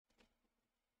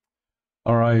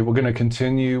All right, we're going to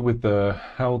continue with the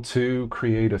how to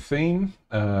create a theme.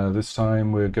 This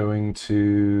time we're going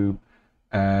to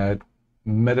add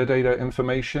metadata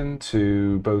information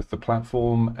to both the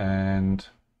platform and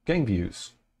game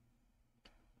views.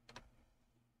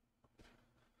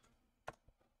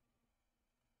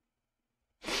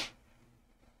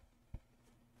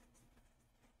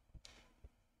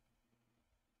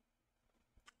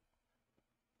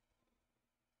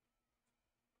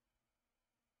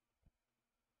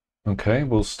 Okay,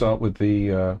 we'll start with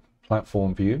the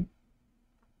platform view.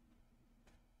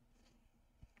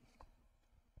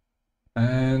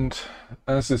 And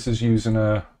as this is using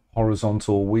a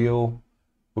horizontal wheel,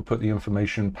 we'll put the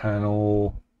information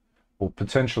panel or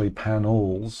potentially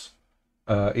panels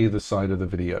either side of the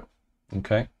video.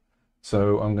 Okay,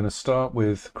 so I'm going to start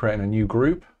with creating a new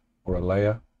group or a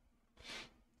layer,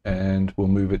 and we'll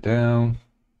move it down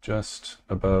just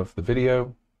above the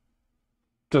video.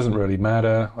 Doesn't really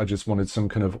matter. I just wanted some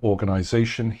kind of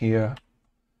organization here.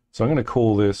 So I'm going to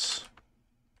call this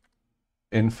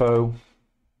info,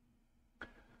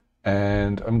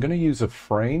 and I'm going to use a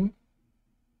frame.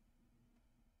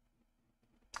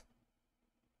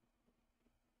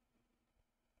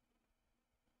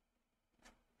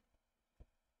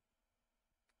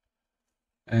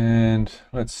 And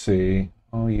let's see,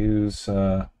 I'll use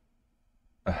a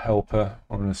helper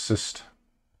or an assist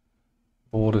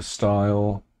border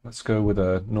style. Let's go with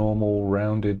a normal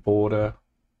rounded border.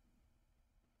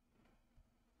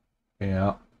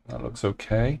 Yeah, that looks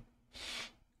okay.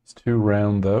 It's too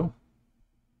round though.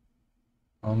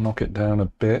 I'll knock it down a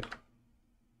bit.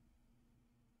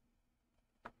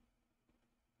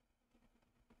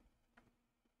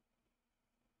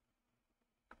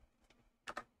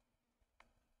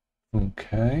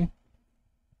 Okay.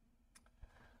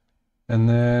 And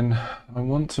then I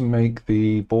want to make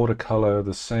the border color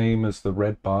the same as the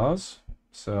red bars.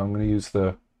 So I'm going to use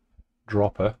the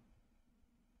dropper.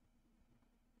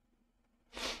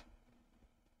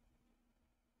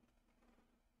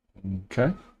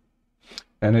 Okay.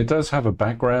 And it does have a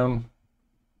background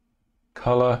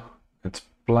color. It's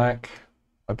black,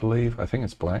 I believe. I think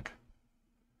it's black.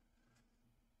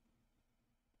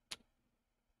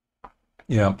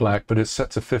 Yeah, black, but it's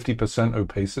set to 50%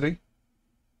 opacity,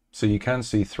 so you can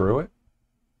see through it.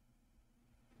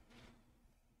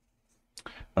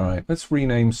 All right, let's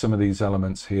rename some of these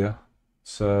elements here.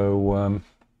 So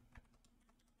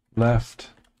left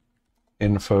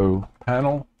info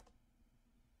panel.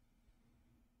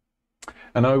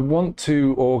 And I want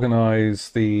to organize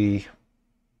the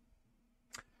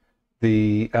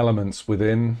elements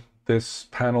within this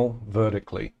panel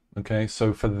vertically. Okay,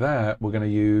 so for that, we're going to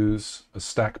use a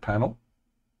stack panel.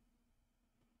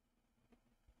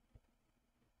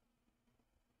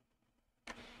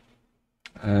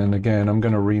 And again, I'm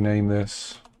going to rename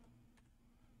this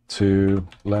to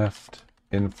left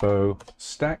info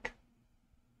stack.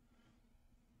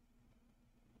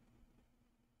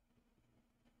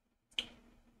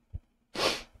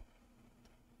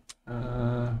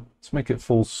 Let's make it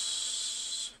fill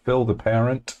the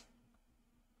parent.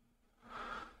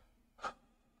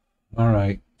 All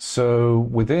right, so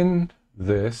within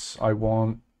this, I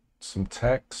want some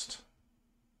text.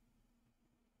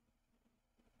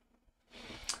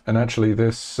 And actually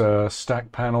this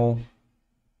stack panel,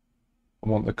 I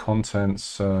want the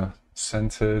contents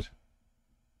centered.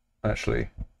 Actually,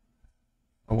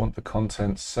 I want the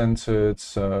contents centered,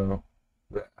 so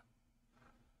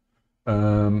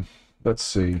let's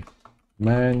see,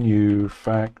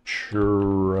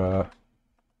 manufacturer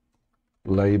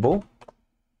label,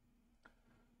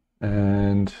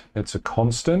 and it's a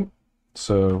constant,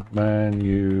 so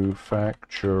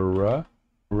manufacturer,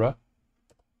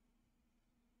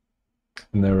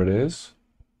 and there it is.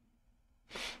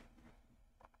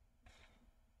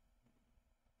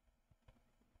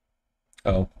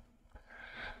 Oh.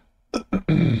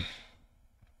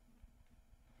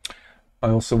 I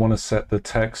also want to set the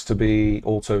text to be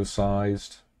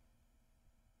auto-sized,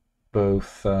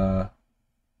 both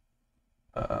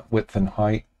width and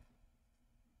height,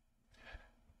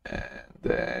 and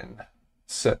then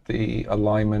set the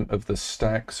alignment of the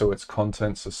stack so its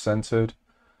contents are centered.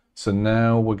 So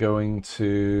now we're going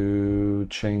to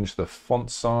change the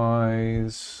font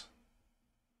size.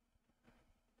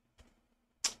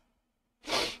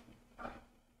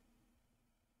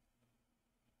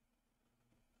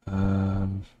 I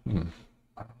don't know.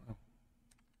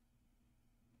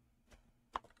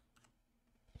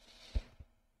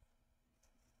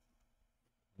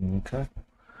 Okay.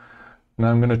 Now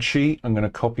I'm going to cheat. I'm going to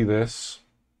copy this.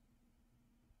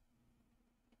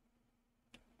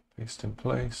 Paste in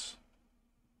place.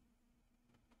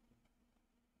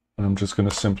 And I'm just going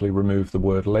to simply remove the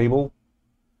word label.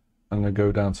 I'm going to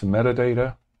go down to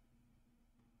metadata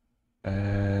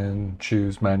and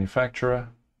choose manufacturer.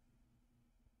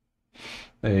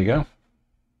 There you go.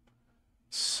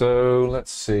 So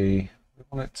let's see, we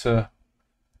want it to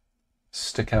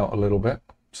stick out a little bit.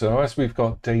 So as we've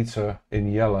got data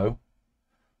in yellow,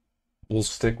 we'll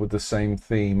stick with the same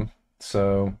theme.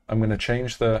 So I'm going to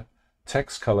change the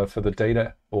text color for the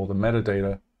data or the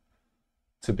metadata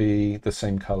to be the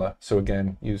same color. So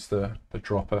again, use the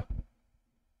dropper.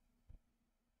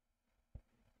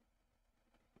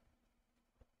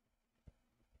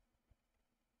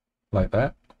 Like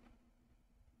that.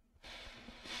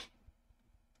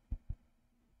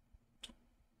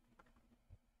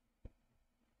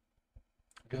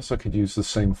 I guess I could use the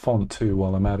same font too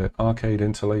while I'm at it. Arcade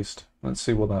interlaced. Let's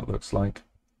see what that looks like.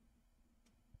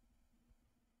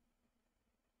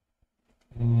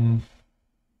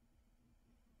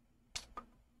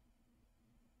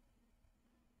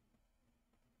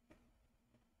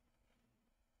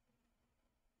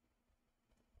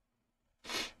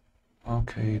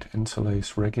 Arcade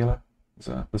interlace regular. Is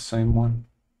that the same one?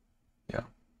 Yeah.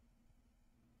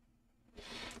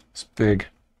 It's big.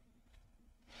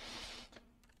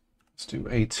 Let's do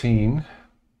 18.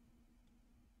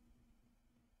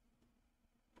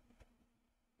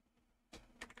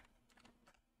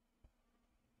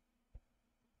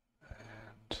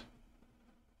 And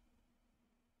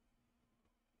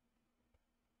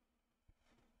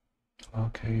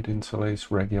arcade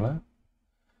interlace regular.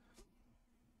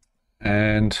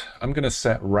 And I'm going to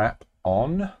set wrap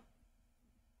on.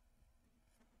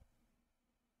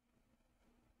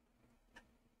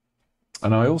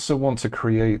 And I also want to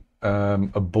create a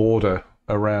border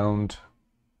around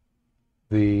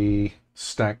the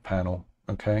stack panel,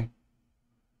 okay?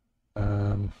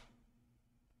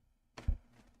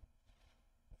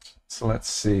 So let's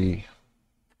see.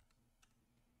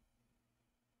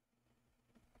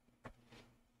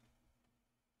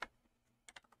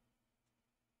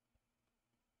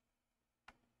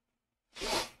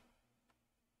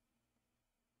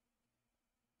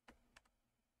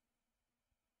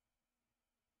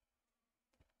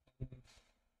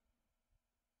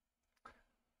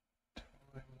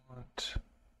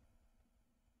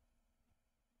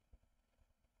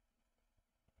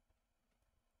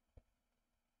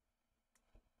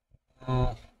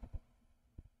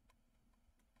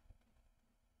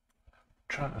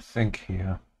 Trying to think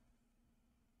here.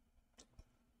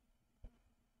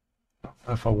 I don't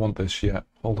know if I want this yet.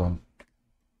 Hold on.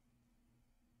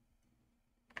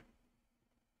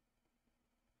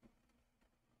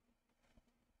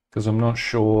 Because I'm not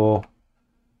sure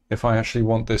if I actually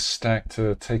want this stack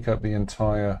to take up the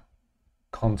entire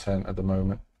content at the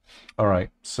moment. All right,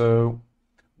 so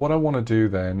what I want to do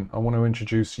then, I want to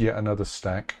introduce yet another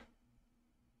stack.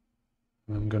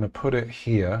 I'm going to put it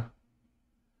here,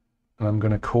 and I'm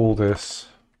going to call this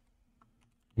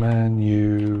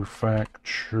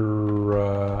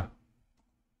manufacturer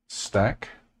stack.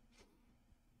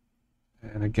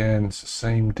 And again, it's the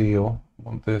same deal. I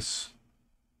want this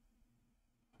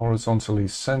horizontally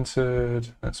centered.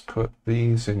 Let's put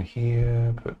these in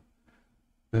here, put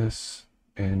this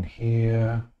in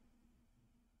here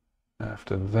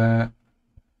after that.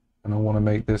 And I want to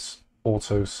make this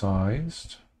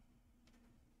auto-sized.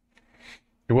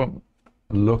 It won't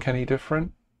look any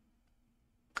different.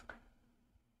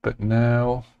 But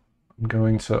now I'm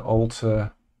going to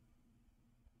alter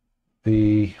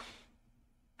the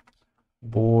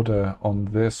border on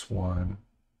this one.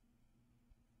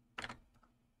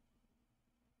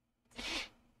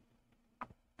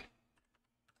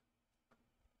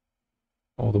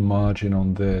 Or the margin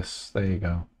on this. There you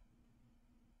go.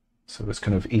 So it's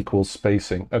kind of equal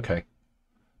spacing. Okay.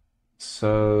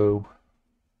 So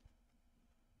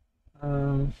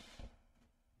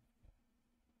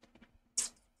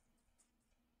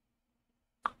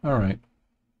all right.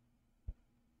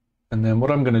 And then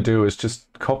what I'm going to do is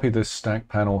just copy this stack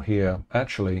panel here.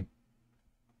 Actually,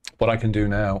 what I can do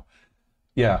now,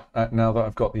 now that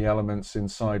I've got the elements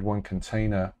inside one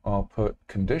container, I'll put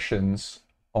conditions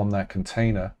on that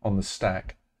container, on the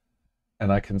stack,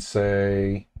 and I can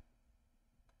say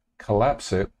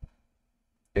collapse it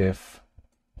if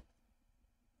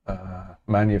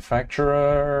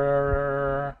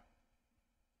manufacturer,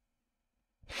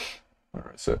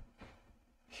 where is it?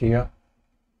 Here.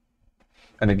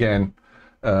 And again,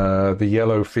 the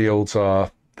yellow fields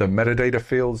are the metadata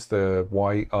fields, the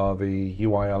white are the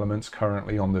UI elements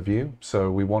currently on the view. So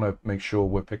we want to make sure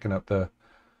we're picking up the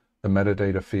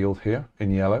metadata field here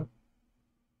in yellow.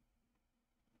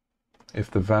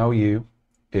 If the value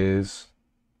is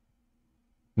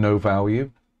no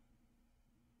value,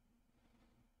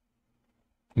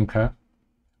 Okay,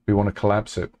 we want to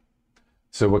collapse it.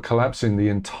 So we're collapsing the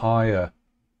entire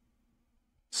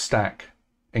stack,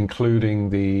 including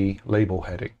the label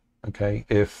heading. Okay,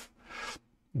 if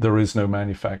there is no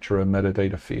manufacturer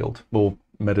metadata field or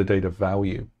metadata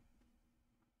value.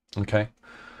 Okay,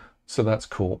 so that's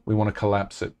cool. We want to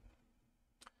collapse it.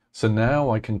 So now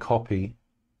I can copy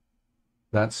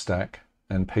that stack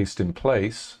and paste in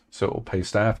place, so it will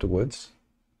paste afterwards.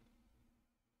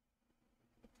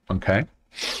 Okay,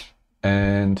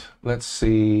 and let's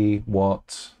see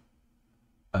what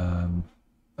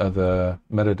other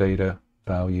metadata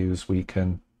values we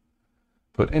can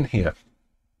put in here.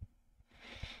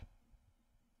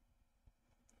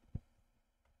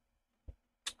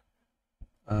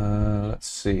 Let's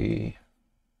see.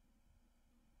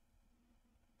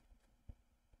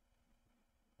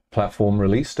 Platform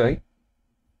release date.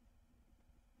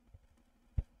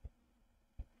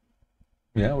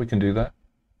 Yeah, we can do that.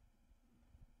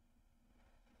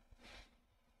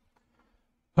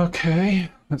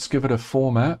 Okay, let's give it a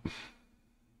format.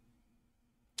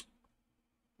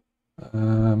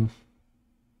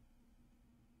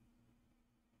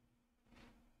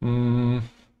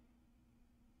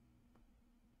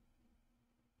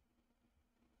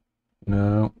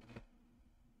 No.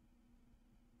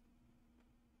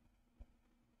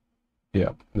 Yeah,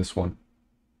 this one.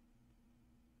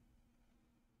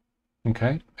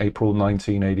 Okay, April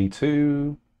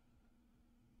 1982.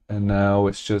 And now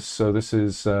it's just, so this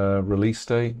is release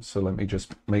date. So let me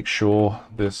just make sure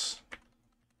this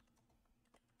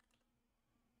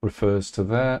refers to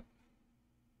that.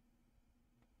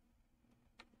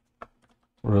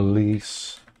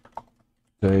 Release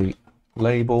date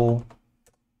label.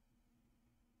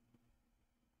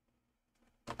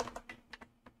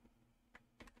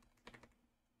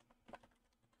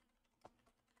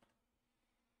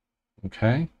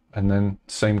 Okay, and then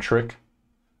same trick.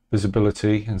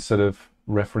 Visibility, instead of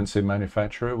referencing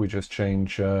manufacturer, we just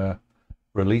change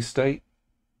release date.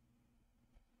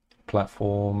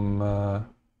 Platform,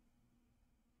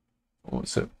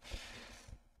 what's it?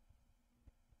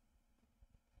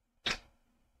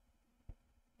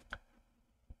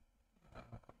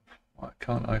 Why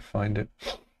can't I find it?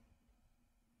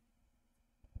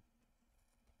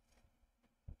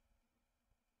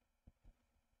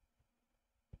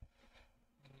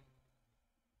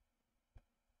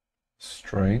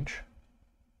 Strange.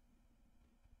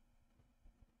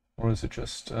 Or is it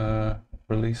just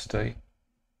release date?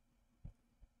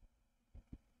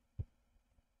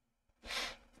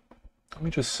 Let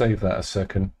me just save that a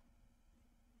second.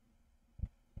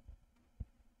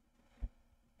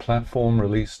 Platform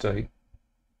release date.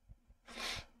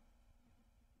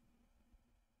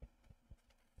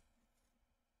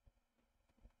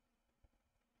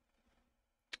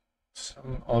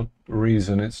 Some odd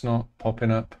reason it's not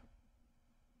popping up.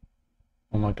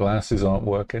 Well, my glasses aren't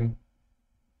working.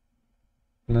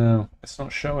 No, it's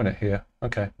not showing it here.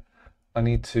 Okay, I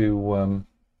need to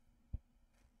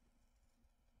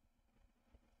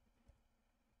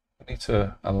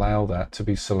allow that to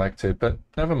be selected, but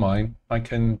never mind. I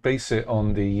can base it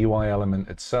on the UI element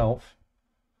itself.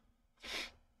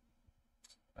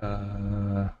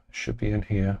 Should be in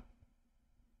here.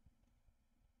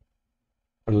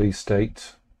 Release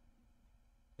date,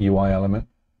 UI element.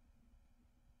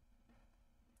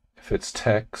 If it's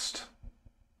text,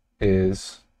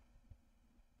 is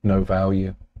no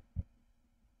value.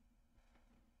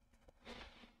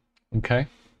 Okay,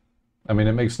 I mean,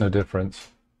 it makes no difference.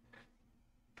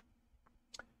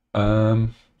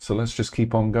 So let's just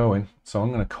keep on going. So I'm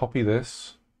going to copy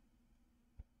this,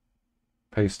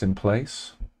 paste in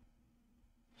place.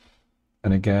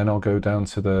 And again, I'll go down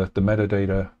to the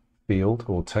metadata field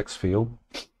or text field,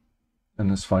 and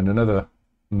let's find another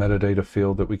metadata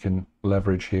field that we can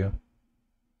leverage here.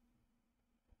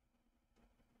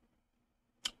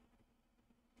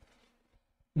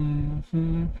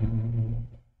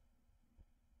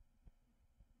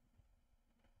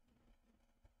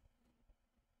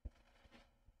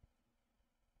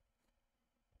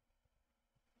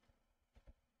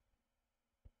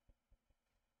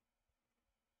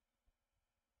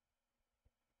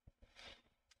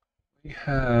 We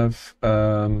have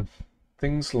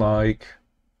things like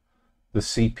the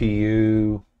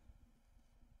CPU,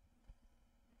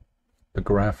 the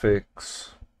graphics,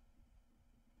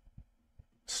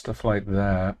 stuff like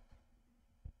that.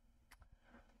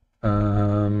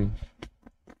 I'm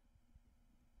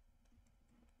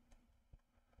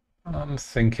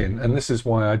thinking, and this is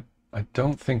why I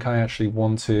don't think I actually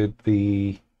wanted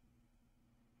the,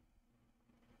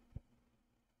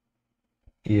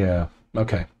 yeah,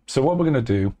 okay. So what we're going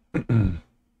to do,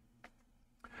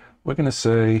 we're going to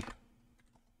say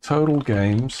total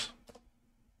games,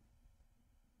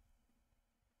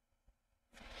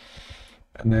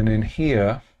 and then in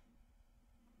here,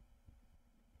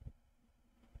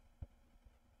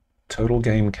 total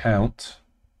game count.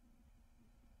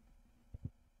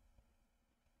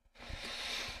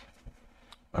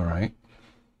 All right.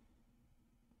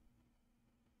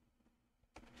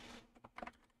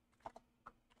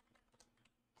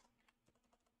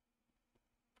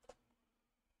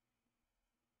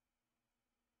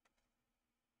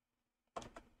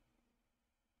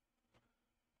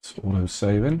 It's auto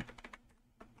saving.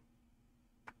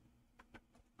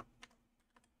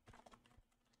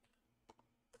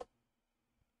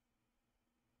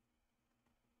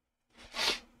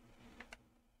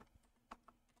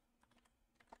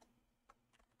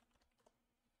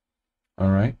 All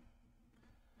right.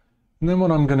 And then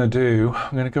what I'm going to do,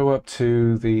 I'm going to go up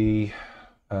to the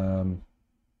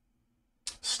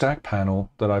stack panel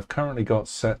that I've currently got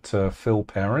set to fill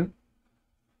parent.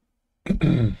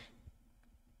 I'm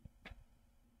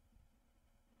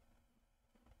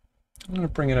going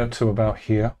to bring it up to about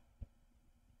here.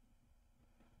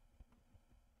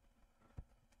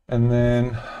 And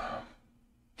then,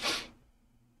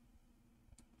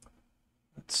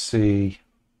 let's see,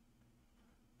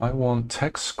 I want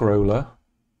text scroller.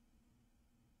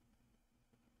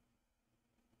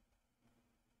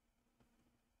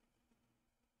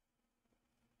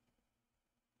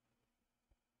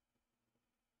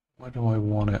 Where do I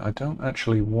want it? I don't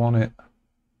actually want it.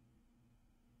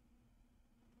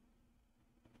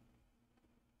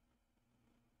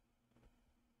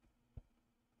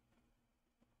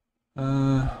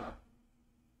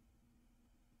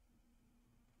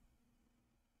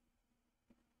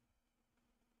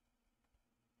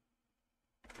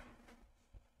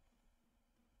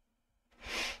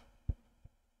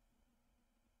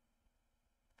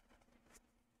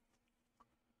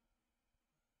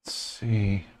 Let's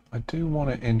see. I do want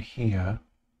it in here.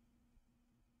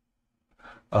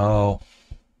 Oh,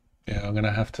 yeah, I'm going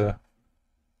to have to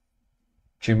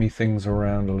jimmy things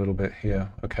around a little bit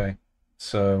here. Okay,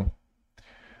 so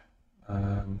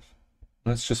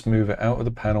let's just move it out of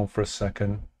the panel for a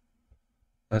second.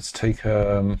 Let's take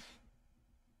a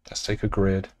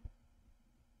grid.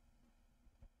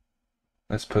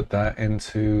 Let's put that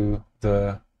into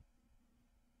the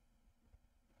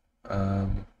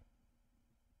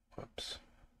whoops.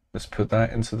 Let's put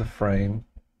that into the frame.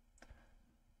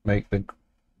 Make the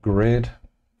grid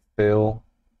fill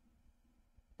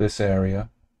this area.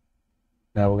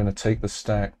 Now we're going to take the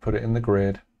stack, put it in the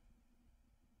grid.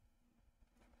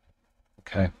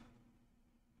 Okay.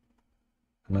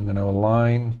 And I'm going to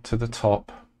align to the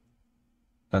top.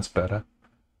 That's better.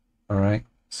 All right.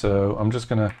 So I'm just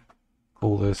going to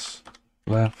call this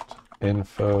left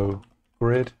info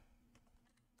grid.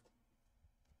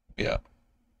 Yeah.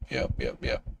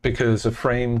 Because a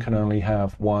frame can only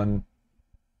have one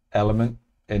element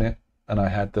in it, and I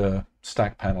had the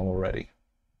stack panel already.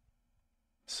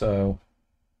 So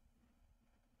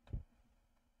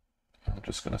I'm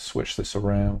just going to switch this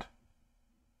around.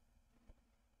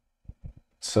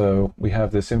 So we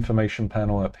have this information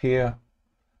panel up here.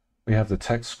 We have the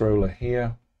text scroller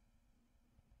here.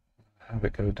 Have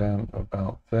it go down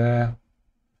about there.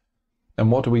 And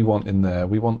what do we want in there?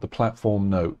 We want the platform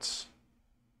notes.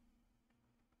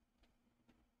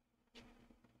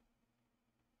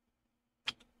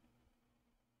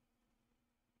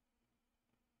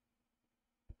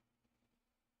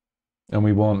 And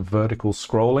we want vertical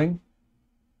scrolling.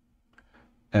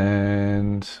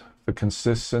 And for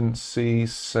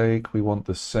consistency's sake, we want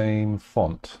the same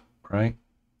font, right?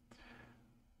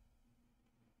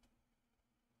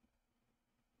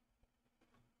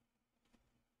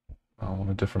 I want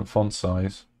a different font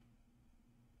size.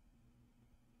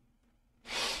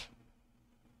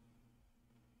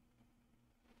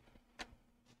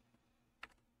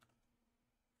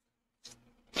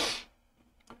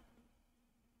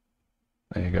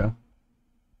 There you go.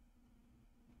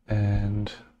 And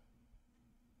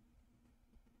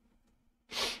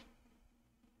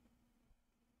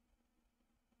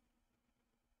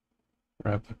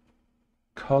grab the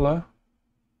color.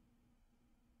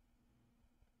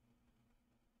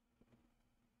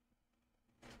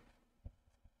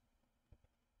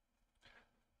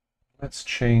 Let's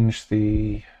change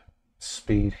the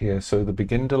speed here. So the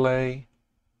begin delay,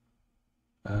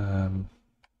 we can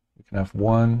have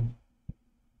 1.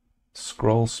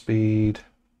 Scroll speed,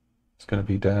 it's going to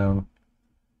be down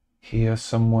here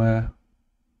somewhere.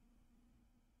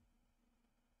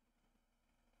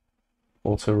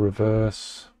 Auto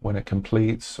reverse when it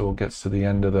completes or gets to the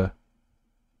end of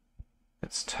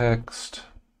its text.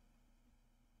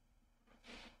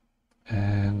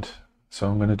 And so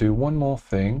I'm going to do one more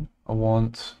thing. I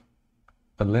want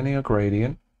a linear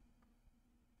gradient.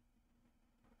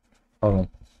 Hold on.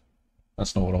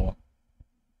 That's not what I want.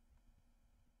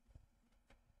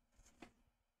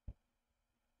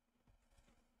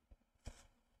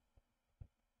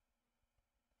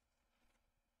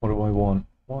 What do I want?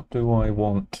 What do I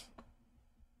want?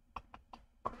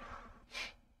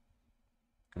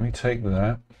 Let me take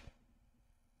that.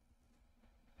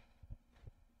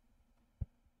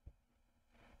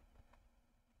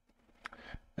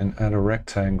 And add a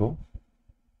rectangle.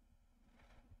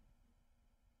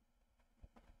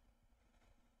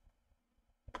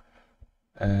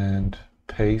 And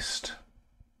paste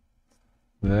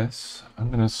this. I'm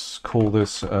going to call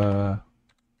this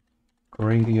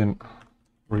gradient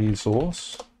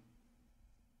resource.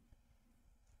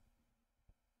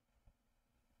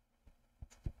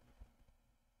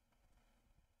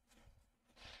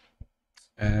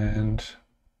 And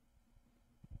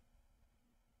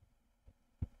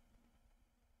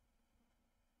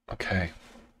okay,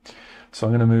 so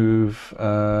I'm going to move,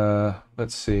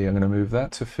 let's see, I'm going to move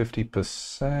that to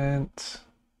 50%.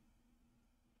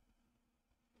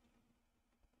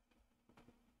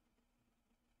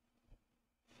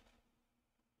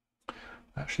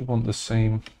 I actually want the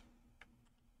same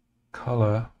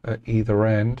color at either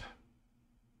end.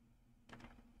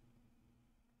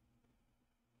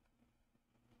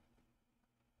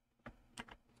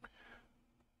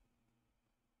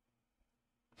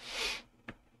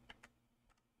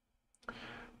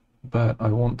 But I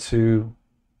want to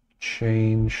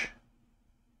change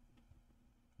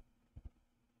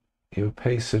the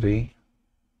opacity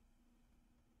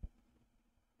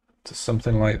to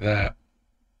something like that.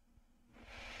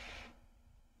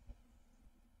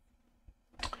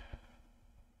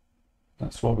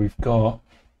 That's what we've got.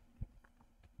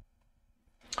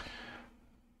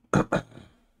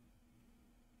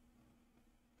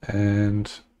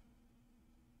 And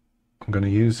I'm going to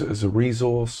use it as a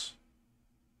resource.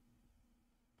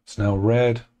 It's now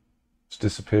red. It's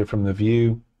disappeared from the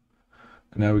view.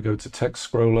 And now we go to text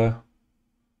scroller.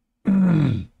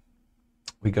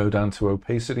 We go down to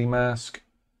opacity mask.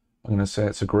 I'm going to say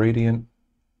it's a gradient.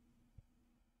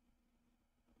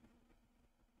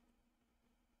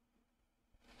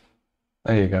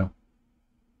 There you go.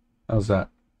 How's that?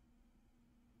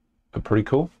 Pretty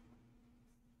cool.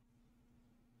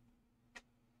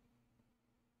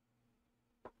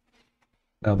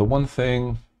 Now the one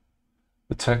thing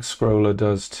the text scroller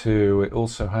does too, it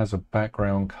also has a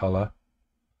background color.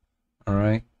 All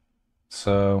right,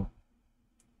 so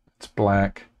it's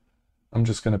black. I'm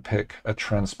just going to pick a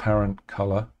transparent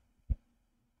color.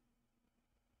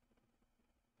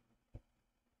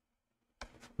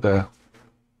 There.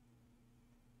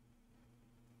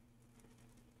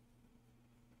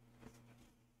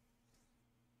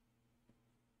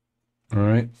 All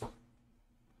right.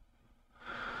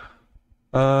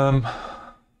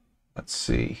 Let's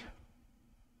see.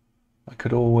 I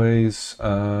could always,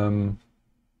 I'm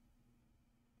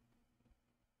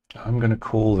going to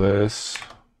call this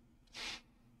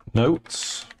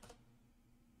notes.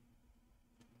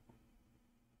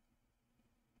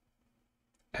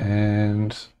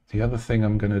 And the other thing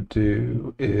I'm going to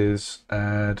do is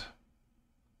add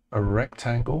a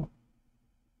rectangle.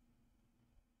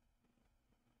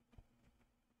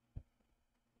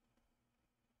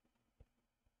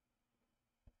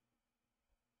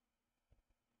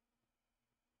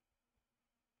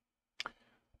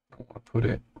 I want to put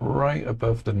it right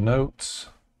above the notes.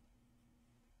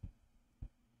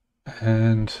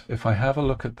 And if I have a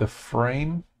look at the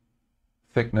frame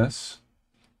thickness,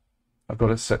 I've got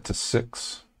it set to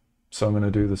 6. So I'm going to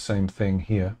do the same thing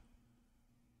here.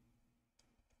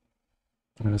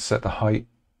 I'm going to set the height.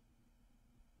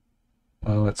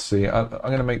 Well, let's see. I'm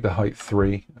going to make the height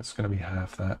 3. That's going to be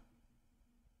half that.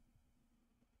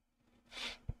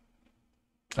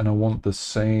 And I want the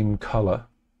same color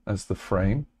as the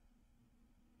frame.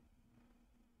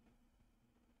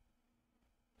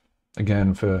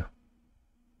 Again, for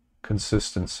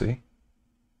consistency.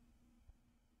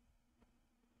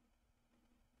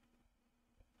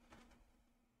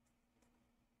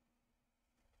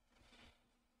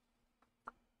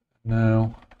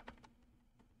 Now,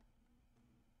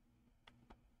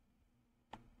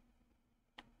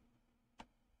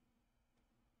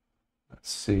 let's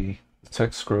see. The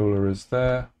text scroller is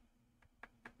there.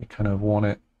 You kind of want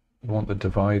it, you want the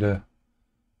divider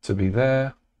to be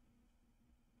there.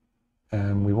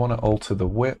 And we want to alter the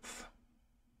width.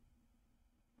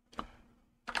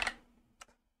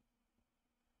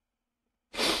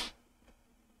 And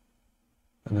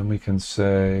then we can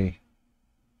say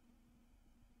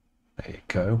There you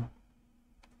go.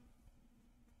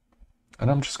 And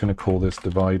I'm just going to call this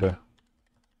divider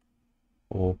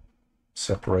or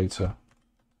separator.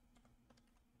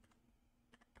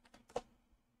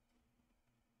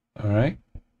 All right,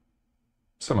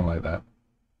 something like that.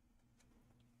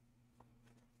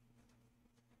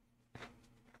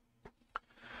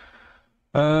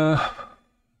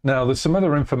 Now there's some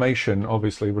other information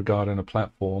obviously regarding a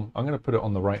platform. I'm going to put it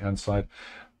on the right hand side.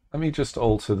 Let me just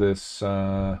alter this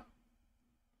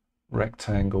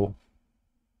rectangle.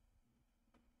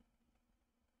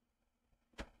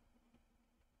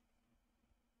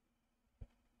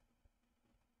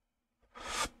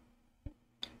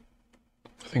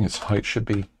 I think its height should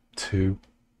be 2.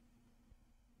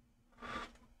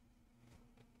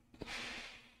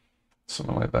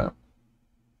 Something like that.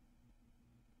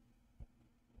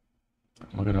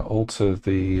 We're going to alter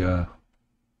the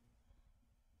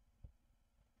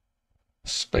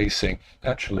spacing.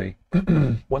 Actually,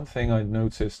 one thing I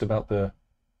noticed about the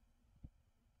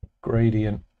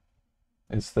gradient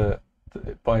is that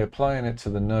by applying it to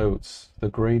the nodes, the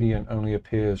gradient only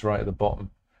appears right at the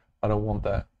bottom. I don't want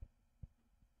that.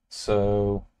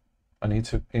 So I need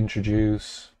to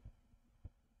introduce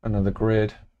another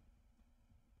grid.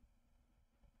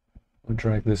 We'll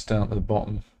drag this down to the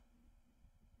bottom.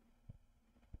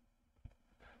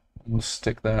 We'll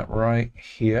stick that right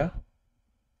here.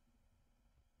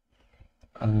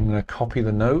 I'm going to copy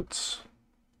the notes,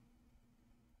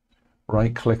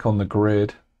 right click on the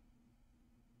grid,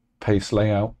 paste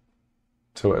layout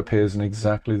so it appears in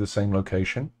exactly the same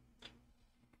location.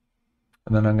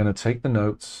 And then I'm going to take the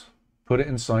notes, put it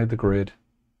inside the grid,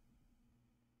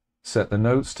 set the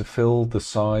notes to fill the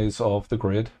size of the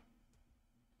grid,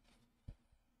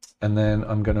 and then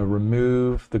I'm going to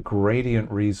remove the gradient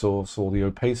resource or the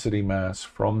opacity mask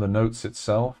from the notes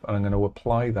itself, and I'm going to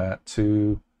apply that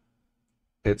to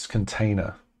its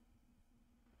container.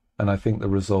 And I think the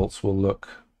results will look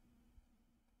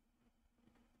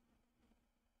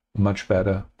much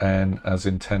better and as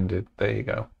intended. There you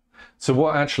go. So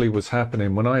what actually was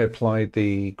happening when I applied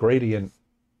the gradient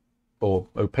or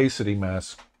opacity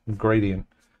mask gradient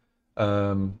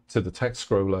to the text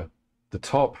scroller, the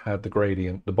top had the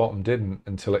gradient, the bottom didn't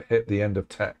until it hit the end of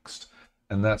text.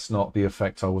 And that's not the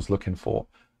effect I was looking for.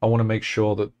 I want to make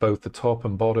sure that both the top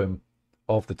and bottom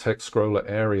of the text scroller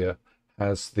area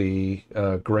has the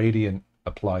gradient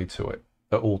applied to it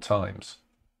at all times.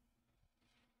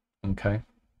 Okay.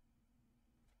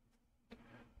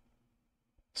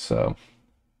 So,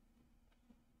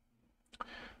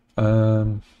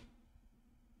 and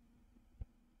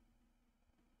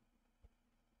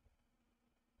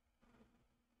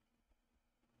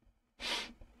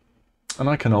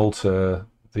I can alter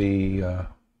the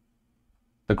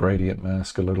gradient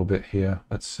mask a little bit here.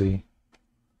 Let's see.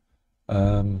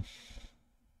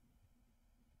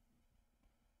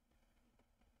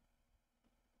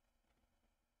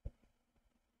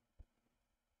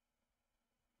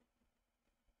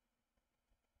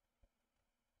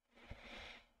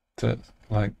 To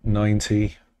like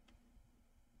 90,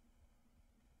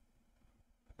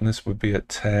 and this would be at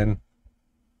 10.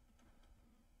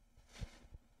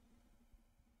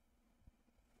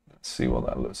 Let's see what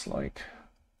that looks like.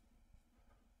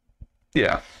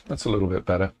 Yeah, that's a little bit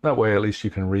better. That way at least you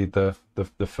can read the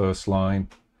first line.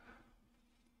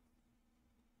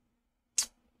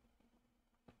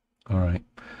 All right,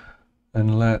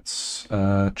 and let's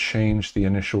change the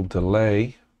initial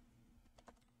delay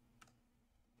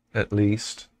at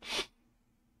least.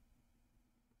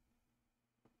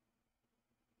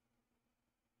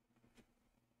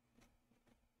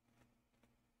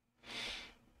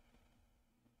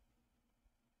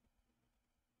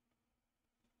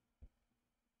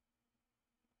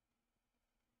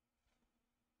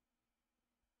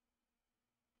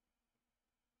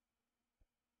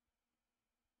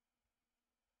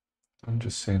 I'm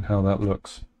just seeing how that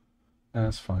looks.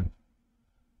 That's fine.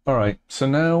 All right, so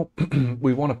now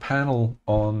we want a panel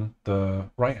on the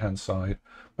right-hand side,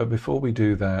 but before we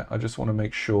do that, I just want to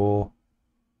make sure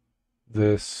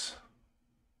this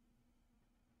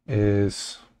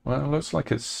is, well, it looks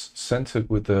like it's centered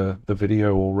with the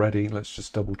video already. Let's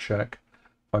just double check.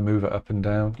 If I move it up and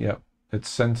down, yep, it's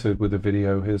centered with the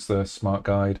video. Here's the smart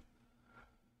guide.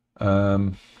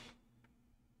 I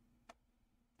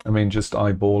mean, just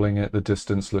eyeballing it, the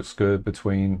distance looks good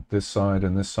between this side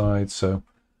and this side. So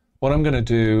what I'm going to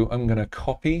do, I'm going to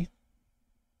copy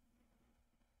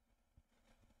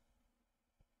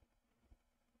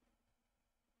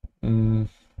I'm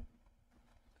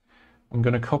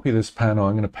going to copy this panel.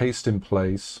 I'm going to paste in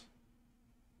place.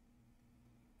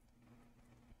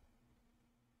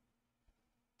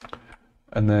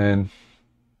 And then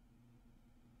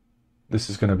this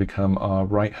is going to become our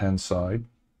right-hand side.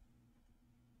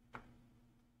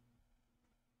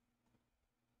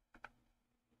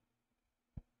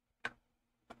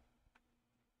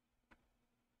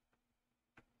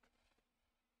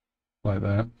 Like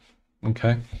that.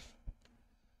 Okay.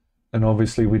 And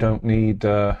obviously we don't need,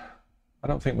 I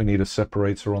don't think we need a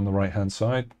separator on the right-hand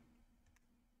side.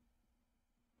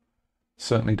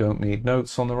 Certainly don't need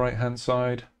notes on the right-hand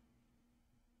side.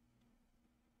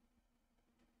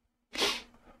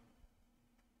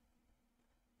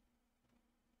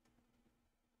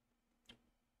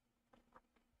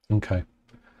 Okay.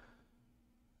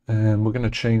 And we're going to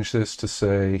change this to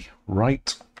say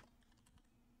right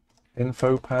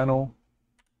info panel.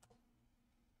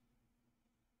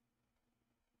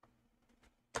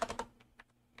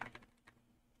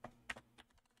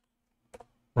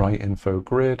 Right info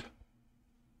grid.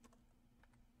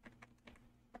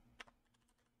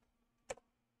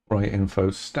 Right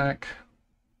info stack.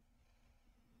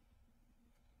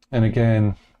 And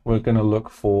again, we're going to look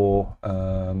for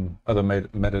other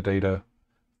metadata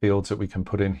fields that we can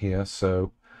put in here.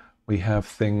 So we have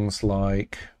things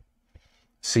like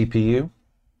CPU.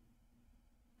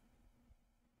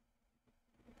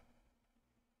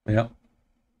 Yeah.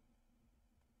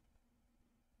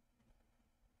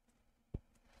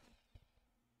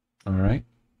 All right.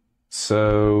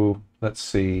 So let's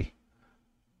see.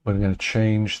 We're going to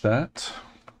change that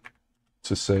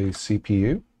to say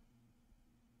CPU.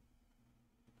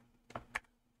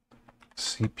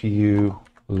 CPU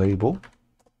label.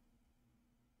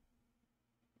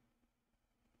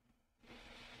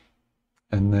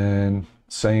 And then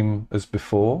same as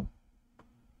before,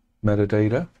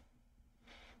 metadata.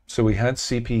 So we had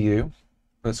CPU.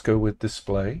 Let's go with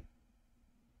display.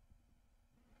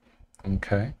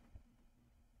 Okay.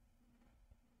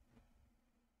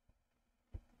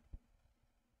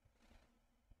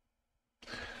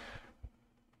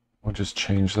 I'll just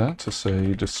change that to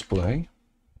say display.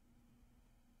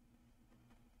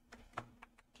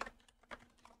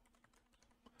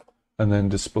 And then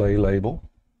display label.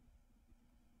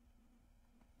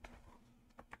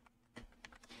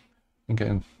 I'm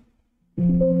getting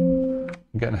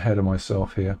ahead of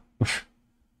myself here.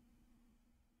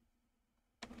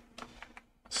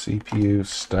 CPU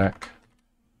stack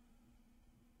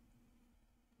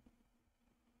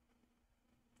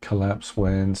collapse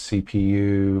when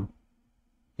CPU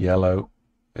yellow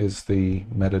is the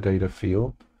metadata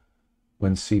field,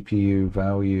 when CPU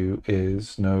value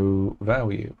is no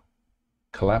value.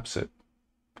 Collapse it.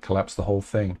 Collapse the whole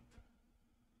thing.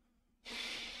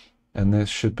 And this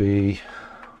should be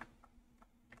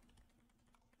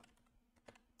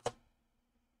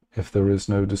if there is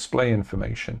no display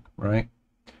information, right?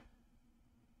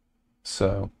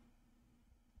 So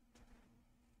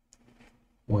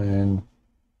when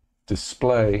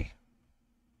display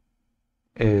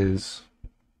is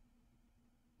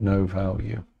no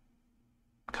value,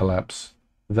 collapse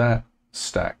that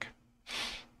stack.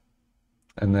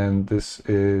 And then this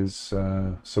is,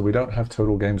 so we don't have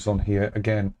total games on here.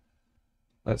 Again,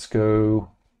 let's go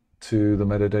to the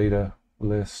metadata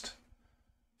list.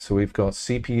 So we've got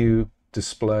CPU,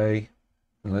 display,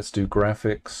 and let's do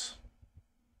graphics.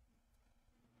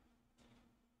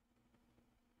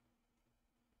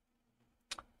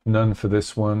 None for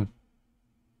this one,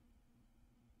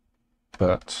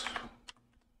 but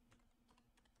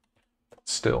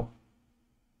still.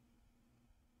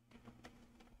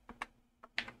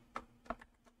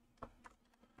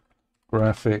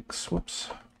 Graphics, whoops,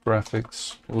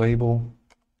 graphics label.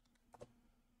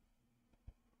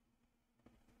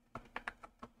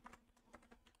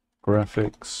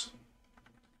 Graphics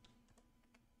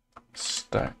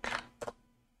stack.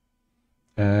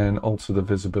 And alter the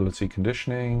visibility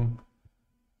conditioning.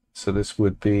 So this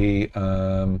would be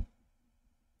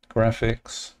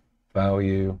graphics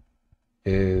value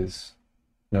is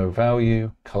no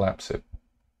value, collapse it.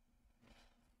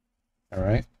 All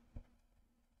right.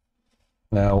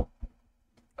 Now,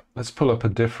 let's pull up a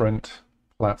different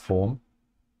platform.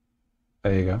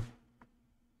 There you go.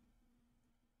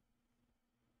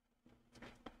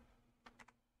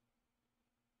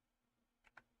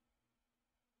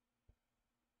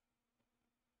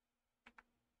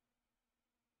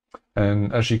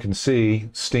 And as you can see,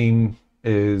 Steam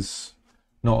is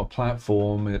not a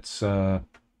platform. It's so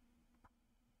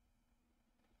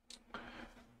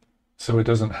it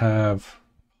doesn't have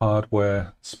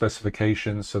hardware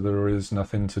specifications, so there is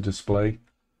nothing to display.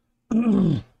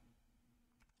 So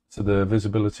the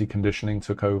visibility conditioning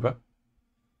took over.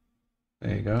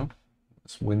 There you go.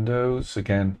 It's Windows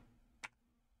again.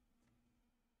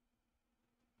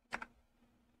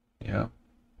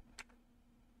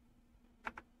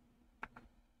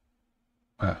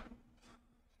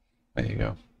 There you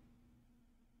go.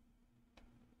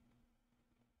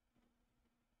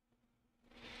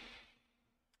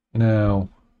 Now,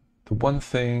 the one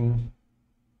thing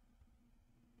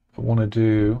I want to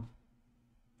do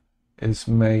is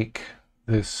make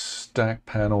this stack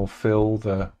panel fill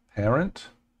the parent.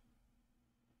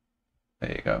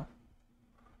 There you go.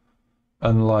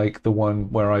 Unlike the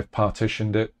one where I've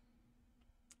partitioned it,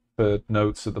 the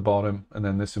notes at the bottom and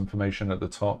then this information at the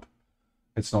top,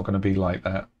 it's not going to be like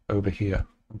that over here.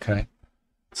 Okay.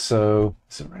 So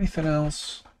is there anything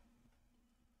else?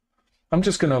 I'm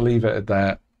just going to leave it at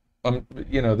that.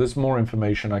 You know, there's more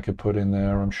information I could put in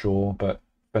there, I'm sure, but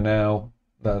for now,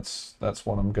 that's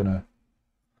what I'm gonna.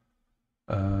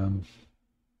 I'm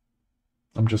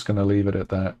just gonna leave it at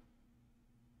that.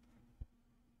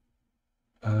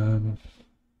 Now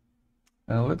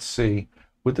let's see.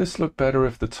 Would this look better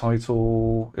if the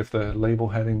title, if the label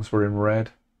headings were in red?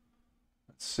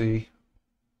 Let's see.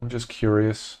 I'm just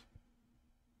curious.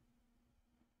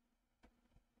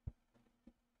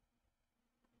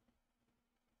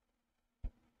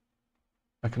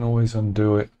 I can always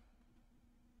undo it.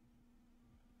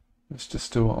 Let's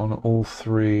just do it on all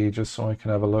three, just so I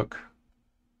can have a look.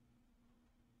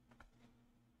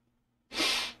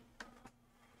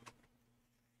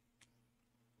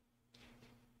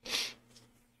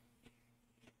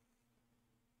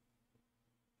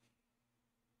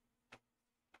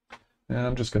 Yeah,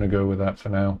 I'm just going to go with that for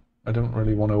now. I don't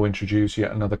really want to introduce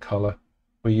yet another color.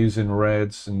 We're using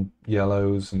reds and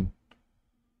yellows, and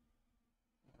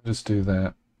just do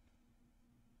that.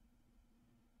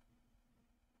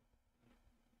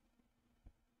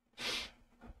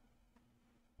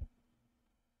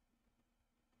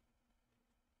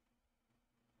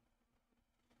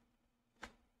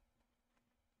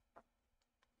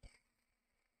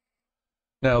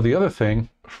 Now, the other thing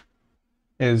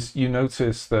is you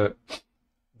notice that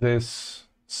this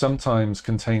sometimes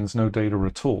contains no data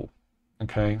at all.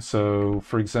 Okay, so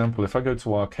for example, if I go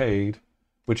to arcade,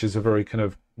 which is a very kind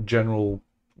of general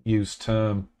use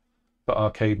term for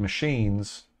arcade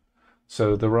machines,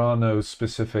 so there are no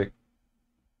specific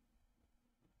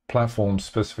platform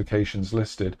specifications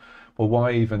listed. Well,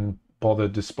 why even bother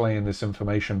displaying this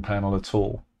information panel at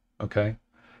all? Okay,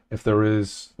 if there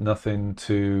is nothing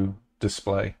to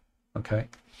display. Okay,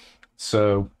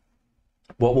 so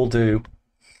what we'll do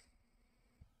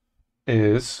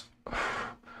is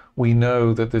we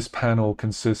know that this panel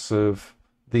consists of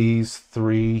these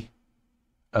three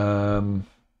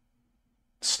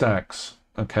stacks.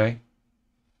 Okay,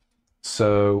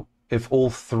 so if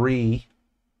all three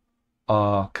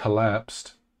are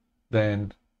collapsed,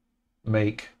 then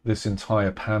make this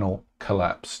entire panel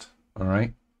collapsed. All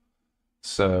right,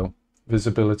 so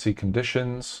visibility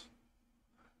conditions,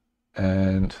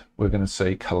 and we're going to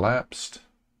say collapsed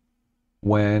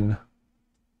when,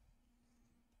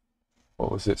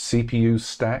 what was it, CPU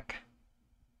stack.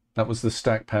 That was the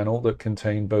stack panel that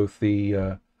contained both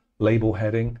the label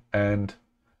heading and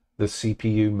the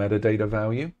CPU metadata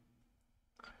value.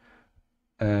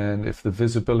 And if the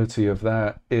visibility of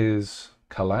that is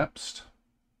collapsed,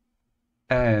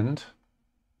 and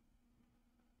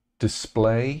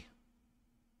display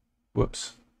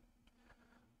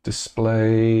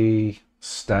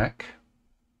stack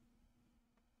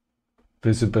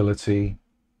visibility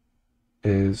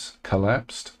is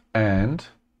collapsed, and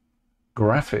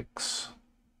graphics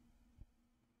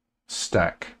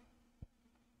stack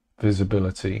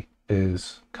visibility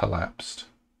is collapsed,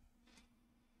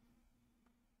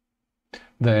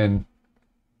 then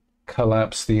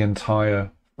collapse the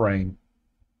entire frame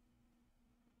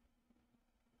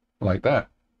like that.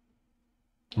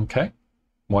 Okay,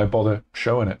 why bother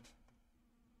showing it?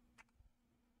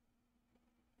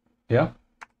 Yeah.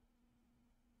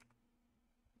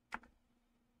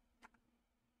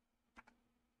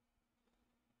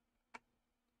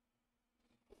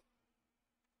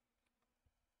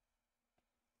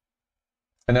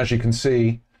 And as you can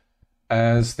see,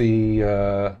 as the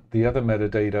other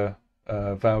metadata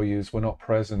values were not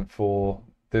present for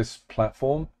this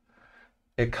platform,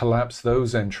 it collapsed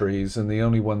those entries, and the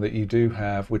only one that you do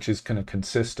have, which is kind of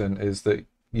consistent, is that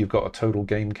you've got a total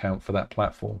game count for that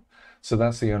platform. So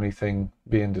that's the only thing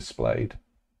being displayed.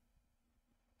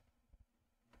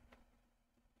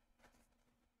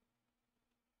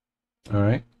 All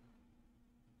right.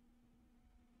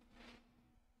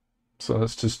 So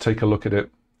let's just take a look at it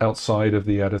outside of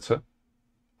the editor.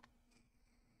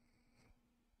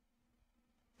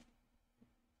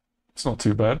 It's not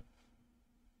too bad.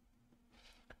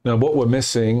 Now what we're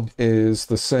missing is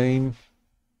the same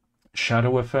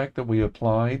shadow effect that we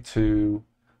applied to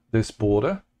this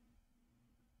border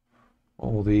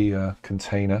or the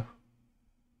container.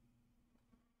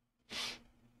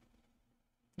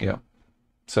 Yeah.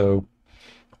 So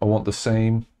I want the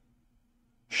same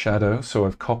shadow. So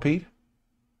I've copied,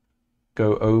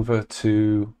 go over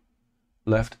to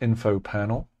left info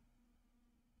panel,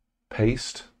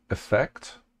 paste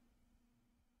effect.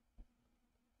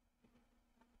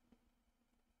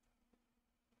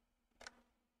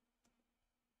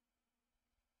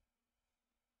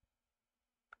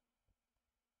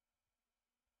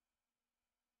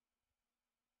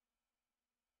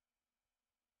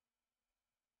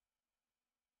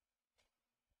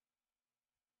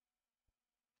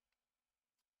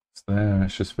 It's there.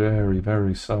 It's just very,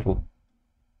 very subtle.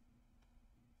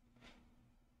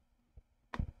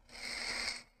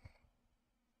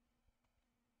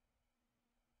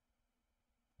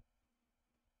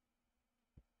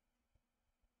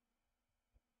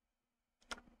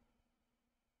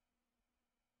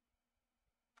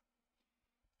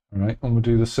 All right, and we'll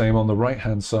do the same on the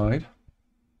right-hand side.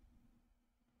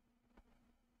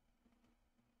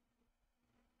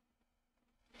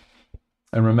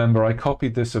 And remember, I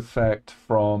copied this effect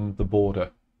from the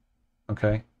border,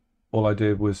 okay? All I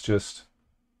did was just,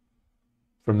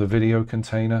 from the video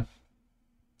container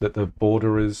that the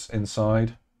border is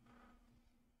inside,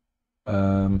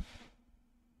 I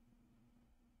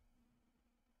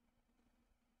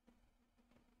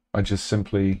just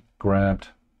simply grabbed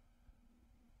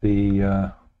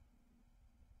the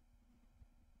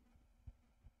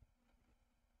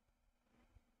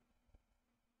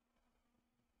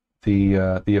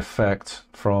the effect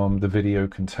from the video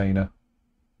container.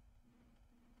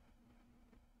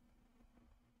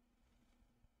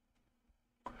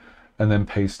 And then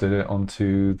pasted it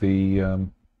onto the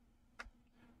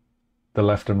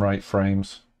left and right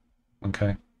frames.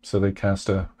 Okay, so they cast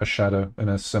a shadow in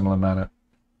a similar manner.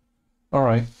 All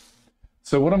right,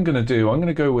 so what I'm going to do, I'm going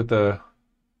to go with the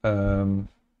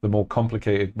more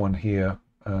complicated one here.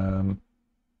 I'm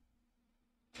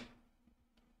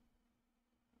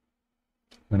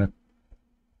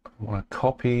want to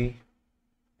copy.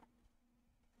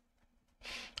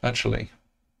 Actually,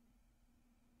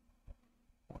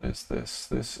 what is this?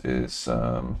 This is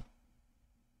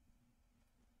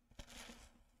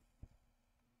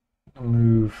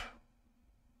move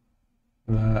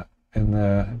that in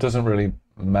there. It doesn't really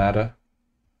matter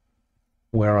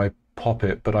where I pop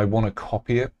it, but I want to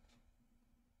copy it.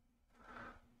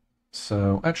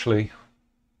 So actually,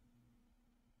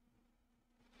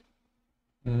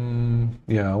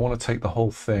 yeah, I want to take the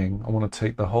whole thing. I want to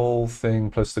take the whole thing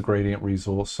plus the gradient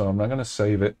resource. So I'm not going to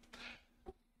save it.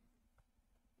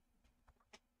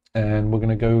 And we're going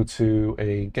to go to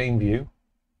a game view.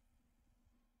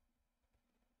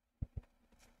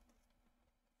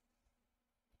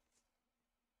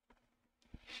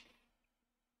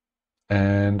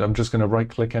 And I'm just going to right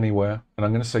click anywhere, and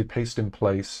I'm going to say paste in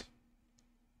place.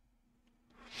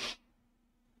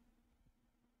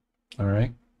 All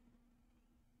right.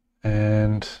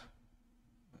 And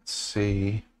let's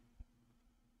see.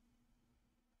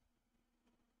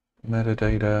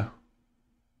 Metadata.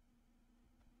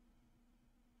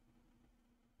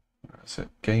 Where is it?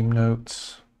 Game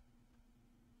notes.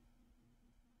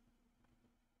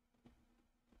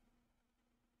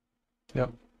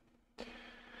 Yep.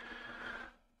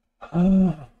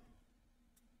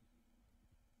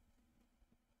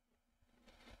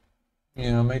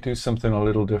 Yeah, I may do something a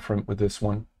little different with this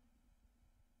one.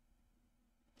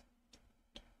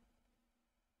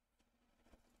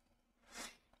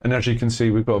 And as you can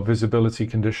see, we've got visibility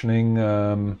conditioning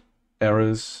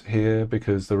errors here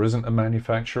because there isn't a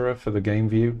manufacturer for the game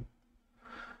view.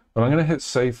 But I'm going to hit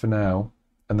save for now,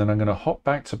 and then I'm going to hop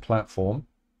back to platform.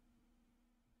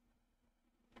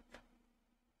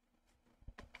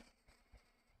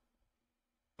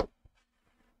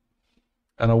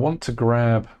 And I want to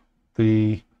grab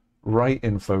the right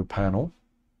info panel.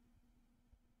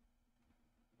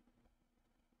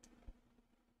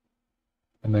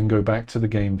 And then go back to the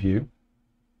game view.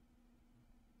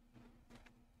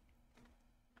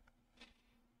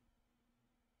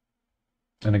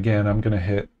 And again, I'm going to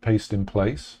hit paste in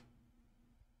place.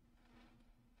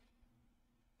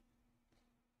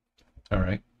 All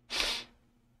right.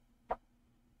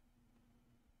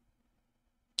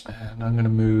 And I'm going to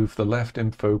move the left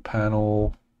info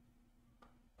panel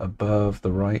above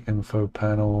the right info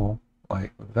panel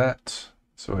like that,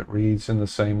 so it reads in the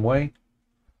same way.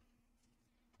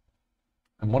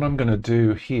 And what I'm going to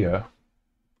do here,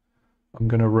 I'm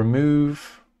going to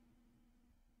remove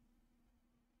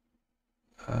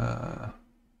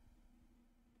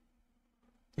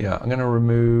yeah, I'm going to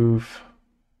remove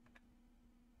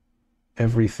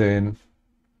everything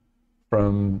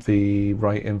from the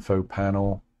right info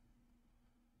panel.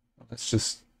 Let's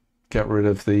just get rid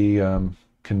of the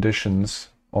conditions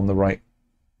on the right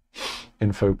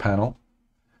info panel.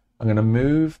 I'm going to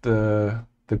move the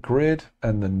grid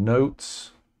and the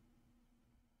notes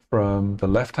from the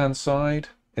left-hand side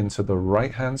into the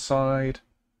right-hand side,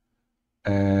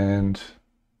 and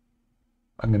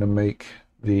I'm going to make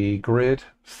the grid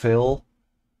fill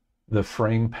the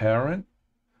frame parent.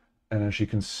 And as you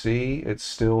can see, it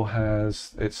still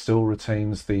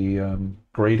retains the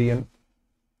gradient.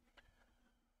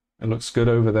 It looks good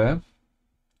over there.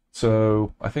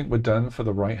 So I think we're done for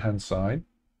the right-hand side.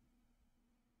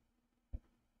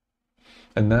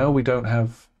 And now we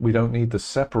don't need the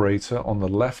separator on the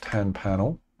left-hand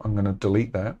panel. I'm going to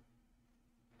delete that.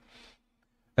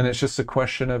 And it's just a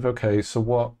question of, okay, so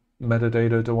what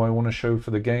metadata do I want to show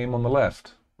for the game on the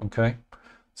left? Okay,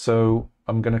 so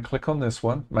I'm going to click on this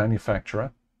one,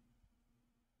 manufacturer,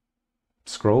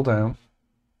 scroll down,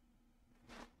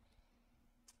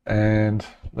 and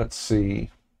let's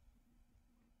see.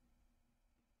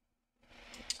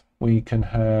 We can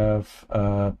have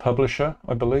publisher,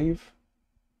 I believe.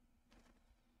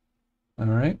 All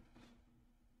right,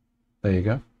 there you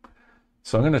go.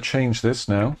 So I'm going to change this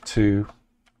now to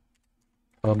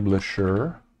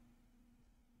publisher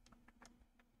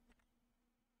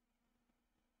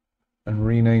and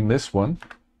rename this one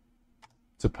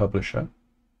to publisher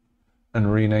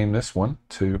and rename this one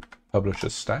to publisher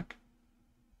stack.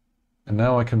 And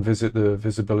now I can visit the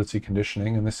visibility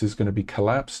conditioning, and this is going to be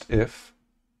collapsed if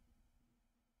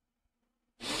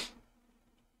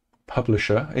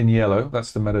publisher in yellow,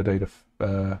 that's the metadata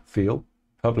field,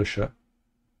 publisher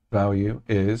value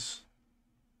is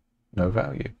no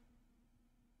value.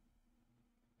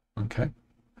 Okay,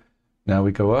 now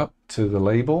we go up to the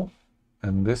label,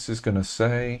 and this is going to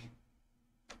say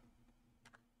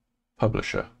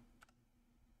publisher.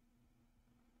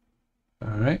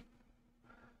 All right,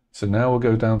 so now we'll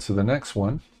go down to the next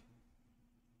one.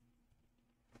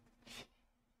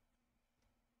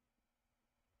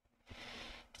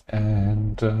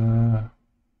 And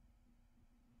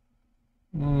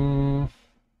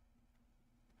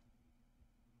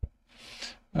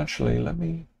actually,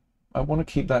 I want to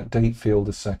keep that date field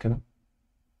a second.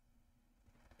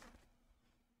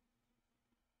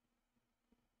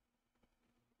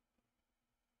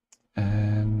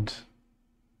 And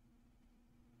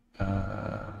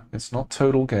it's not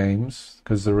total games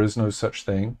because there is no such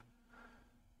thing.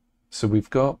 So we've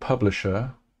got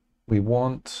publisher. We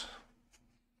want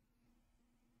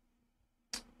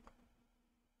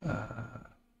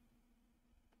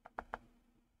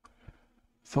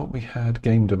thought we had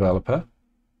game developer.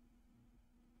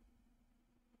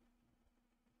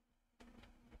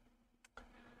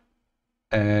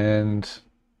 And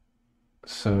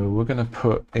so we're going to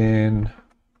put in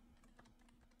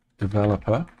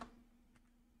developer.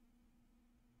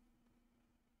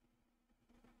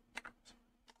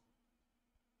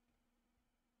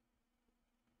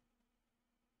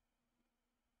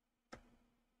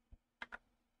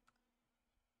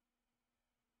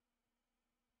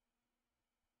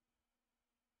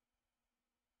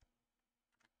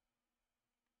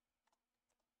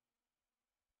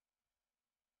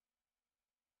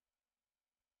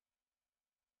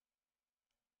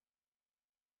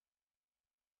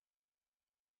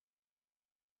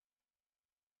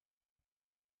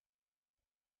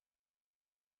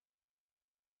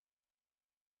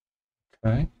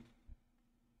 Okay,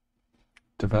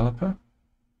 developer.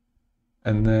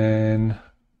 And then,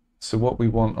 so what we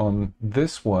want on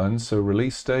this one, so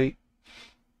release date,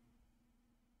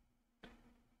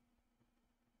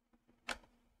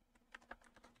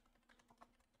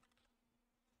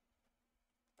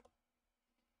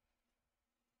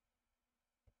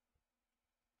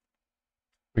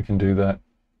 we can do that.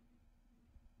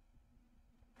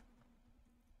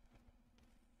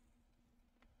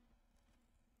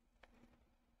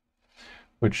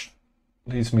 Which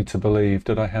leads me to believe,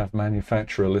 did I have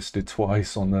manufacturer listed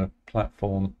twice on the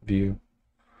platform view?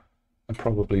 I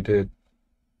probably did.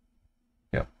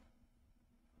 Yep.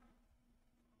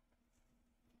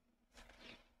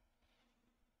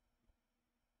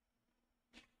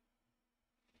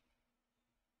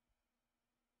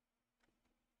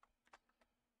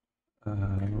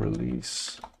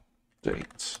 Release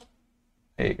date.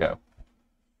 There you go.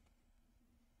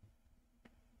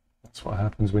 That's what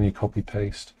happens when you copy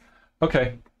paste.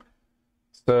 Okay,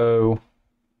 so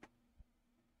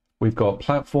we've got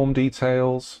platform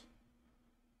details,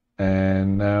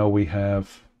 and now we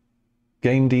have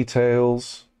game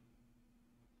details,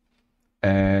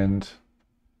 and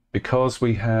because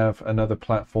we have another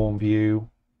platform view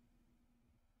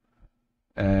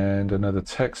and another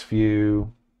text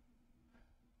view,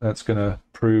 That's going to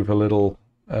prove a little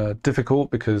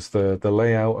difficult because the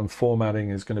layout and formatting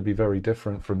is going to be very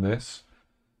different from this.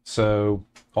 So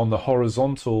on the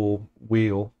horizontal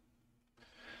wheel,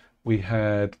 we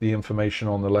had the information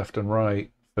on the left and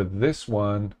right. For this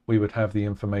one, we would have the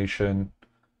information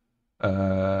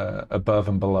above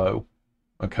and below.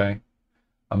 Okay,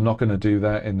 I'm not going to do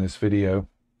that in this video,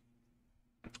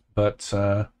 but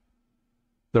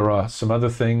there are some other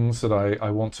things that I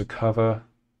want to cover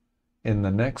in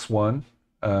the next one,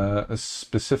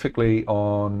 specifically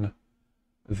on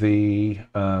the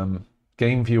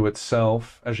game view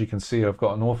itself. As you can see, I've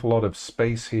got an awful lot of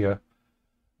space here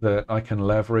that I can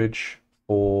leverage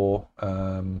for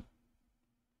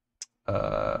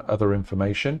other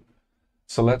information.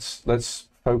 So let's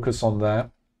focus on that.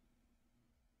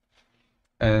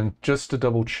 And just to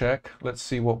double check, let's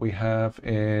see what we have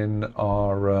in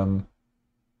our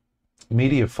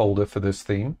media folder for this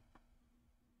theme.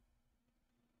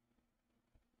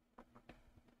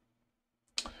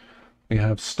 We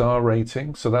have star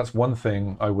rating, so that's one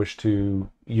thing I wish to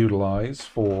utilize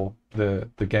for the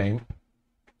game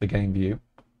view.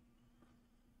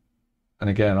 And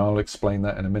again, I'll explain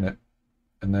that in a minute.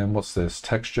 And then what's this?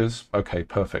 Textures. Okay,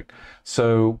 perfect.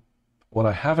 So what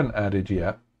I haven't added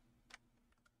yet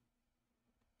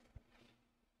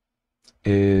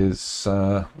is,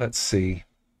 let's see.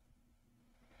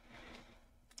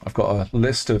 I've got a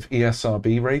list of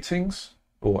ESRB ratings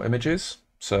or images.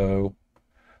 So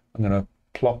I'm going to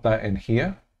plop that in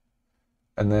here.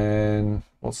 And then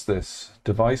what's this?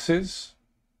 Devices.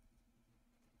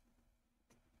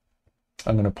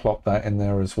 I'm going to plop that in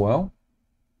there as well.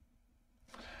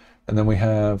 And then we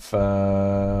have,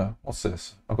 what's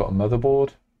this? I've got a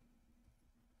motherboard.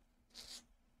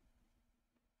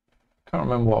 Can't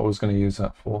remember what I was going to use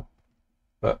that for,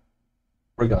 but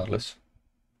regardless.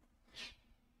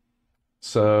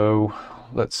 So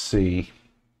let's see.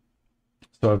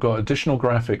 So I've got additional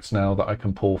graphics now that I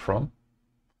can pull from.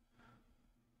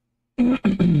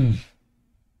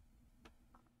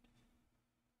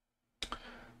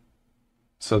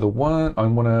 So the one I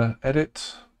want to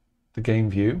edit the game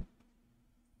view.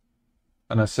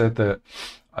 And I said that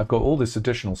I've got all this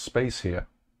additional space here,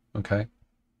 okay?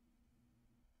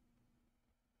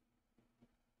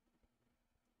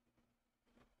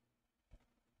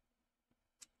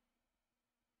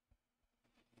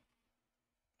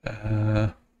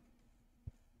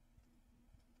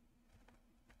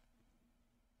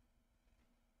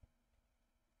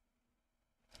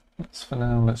 For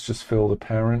now, let's just fill the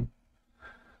parent.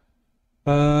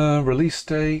 Release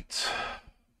date.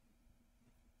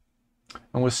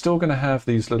 And we're still going to have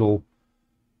these little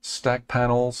stack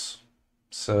panels.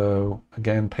 So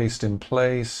again, paste in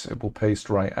place. It will paste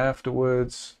right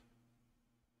afterwards.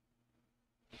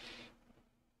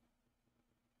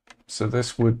 So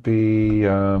this would be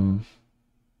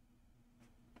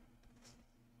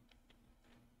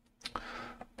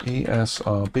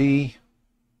ESRB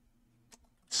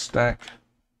stack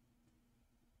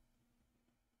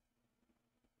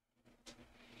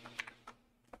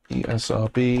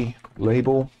ESRB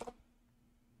label.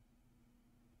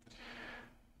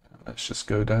 Let's just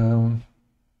go down.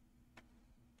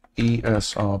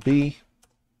 ESRB.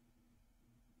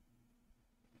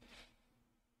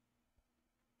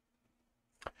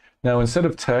 Now, instead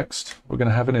of text, we're going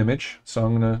to have an image. So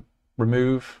I'm going to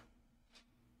remove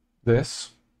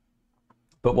this.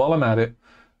 But while I'm at it,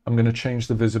 I'm going to change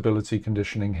the visibility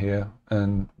conditioning here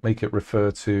and make it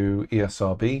refer to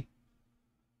ESRB.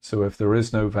 So if there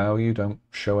is no value, don't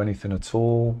show anything at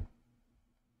all.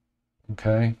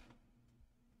 Okay.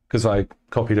 Because I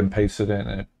copied and pasted it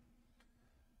and it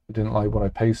didn't like what I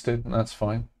pasted, and that's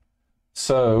fine.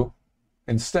 So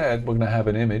instead, we're going to have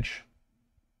an image.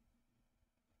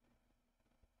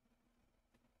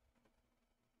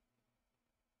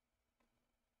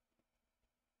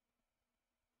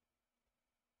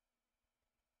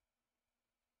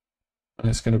 And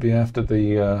it's going to be after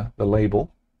the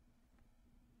label.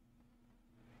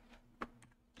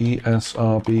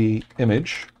 ESRB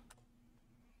image.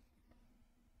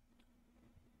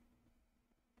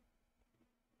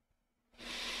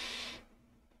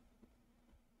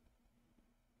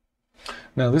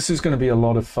 Now this is going to be a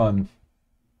lot of fun.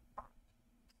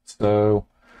 So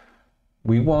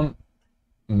we want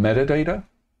metadata.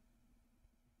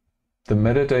 The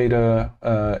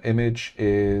metadata image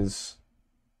is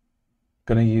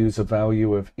going to use a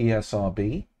value of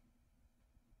ESRB.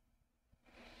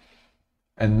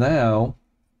 And now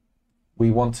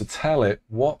we want to tell it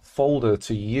what folder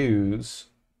to use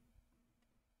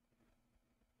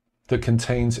that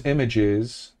contains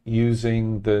images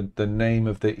using the name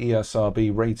of the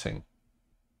ESRB rating.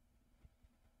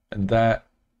 and that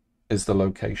is the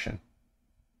location.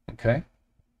 Okay,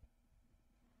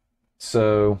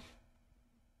 so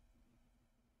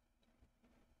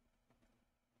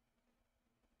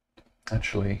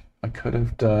actually I could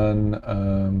have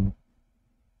done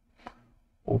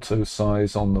auto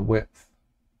size on the width.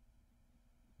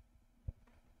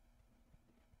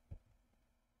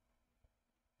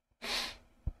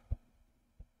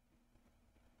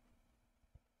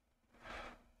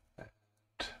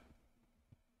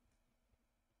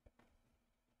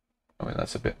 I mean,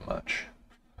 that's a bit much.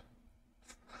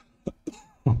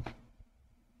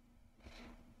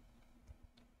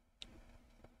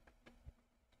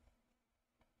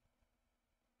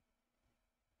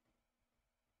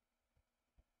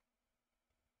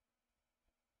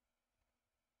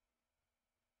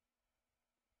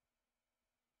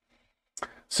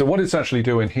 So what it's actually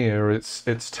doing here, it's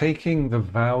taking the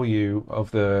value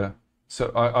of the.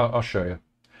 So I'll show you.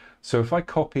 So if I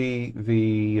copy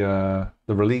the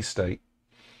release date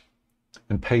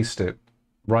and paste it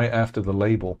right after the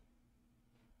label,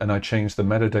 and I change the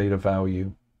metadata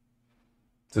value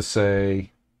to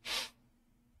say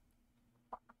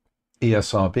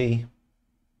ESRB.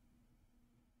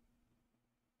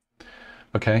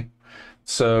 Okay,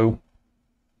 so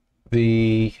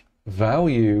the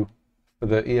value for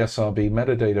the ESRB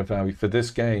metadata value for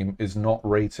this game is not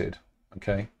rated.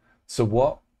 Okay, so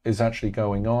what is actually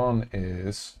going on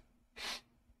is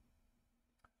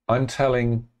I'm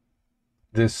telling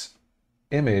this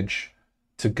image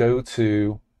to go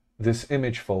to this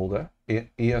image folder,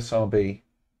 ESRB,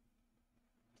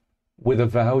 with a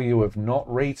value of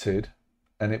not rated,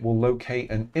 and it will locate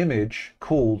an image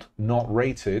called not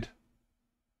rated,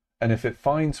 and if it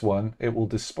finds one, it will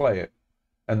display it.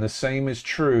 And the same is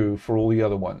true for all the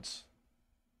other ones.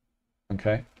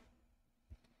 Okay?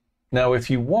 Now, if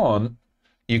you want,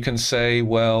 you can say,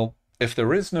 well, if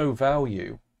there is no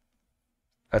value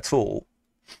at all,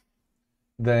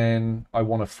 then I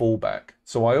want a fallback.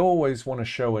 So I always want to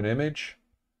show an image.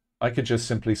 I could just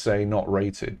simply say not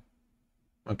rated.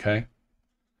 Okay?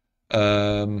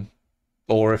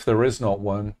 Or if there is not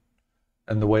one,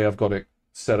 and the way I've got it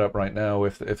set up right now,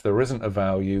 if there isn't a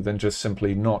value, then just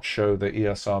simply not show the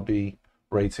ESRB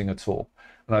rating at all.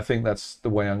 And I think that's the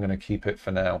way I'm going to keep it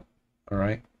for now. All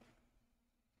right.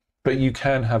 But you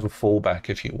can have a fallback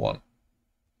if you want.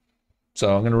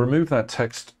 So I'm going to remove that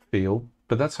text field,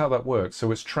 but that's how that works.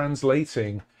 So it's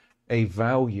translating a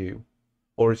value,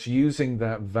 or it's using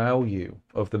that value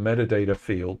of the metadata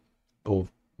field or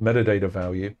metadata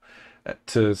value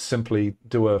to simply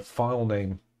do a file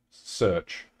name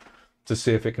search to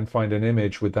see if it can find an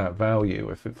image with that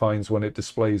value, if it finds one, it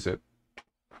displays it.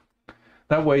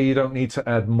 That way you don't need to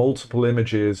add multiple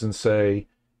images and say,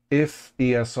 if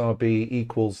ESRB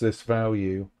equals this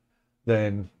value,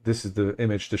 then this is the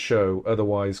image to show,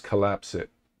 otherwise collapse it.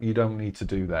 You don't need to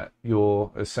do that.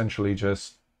 You're essentially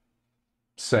just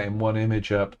setting one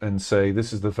image up and say,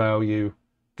 this is the value,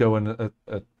 go and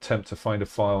attempt to find a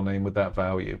file name with that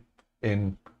value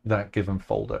in that given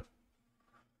folder.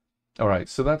 All right,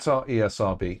 so that's our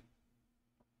ESRB.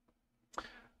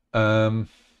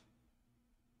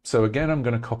 So again, I'm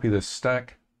going to copy this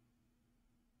stack.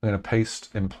 I'm going to paste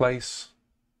in place.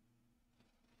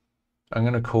 I'm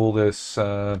going to call this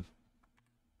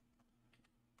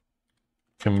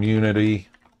community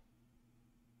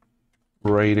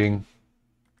rating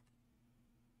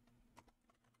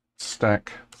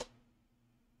stack.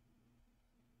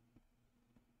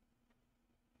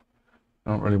 I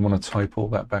don't really want to type all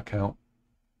that back out.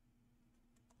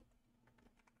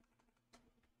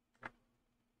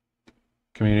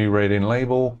 Community rating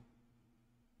label.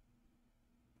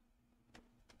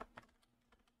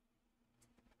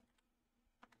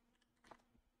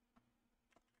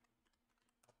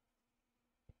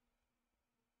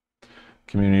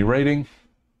 Community rating.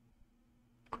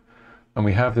 And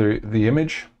we have the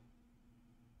image.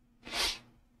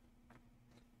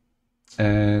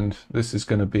 And this is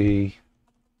going to be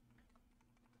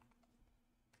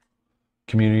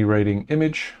community rating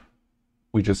image.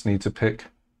 We just need to pick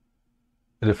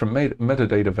a different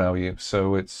metadata value.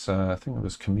 So it's, I think it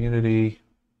was community,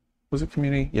 was it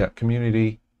community? Yeah,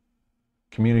 community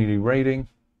rating.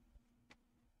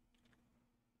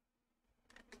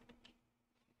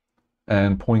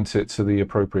 And point it to the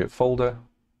appropriate folder.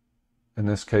 In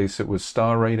this case, it was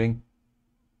star rating.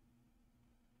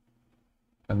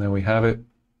 And there we have it.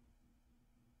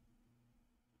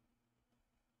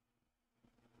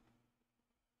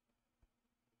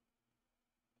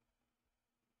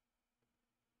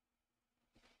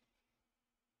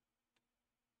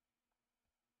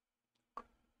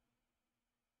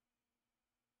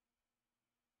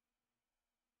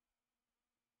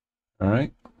 All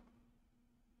right.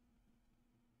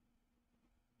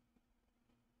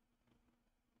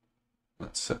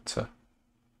 Let's set to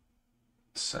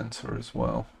center as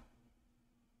well.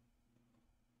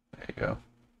 There you go.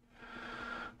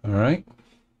 All right.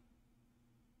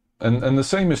 And the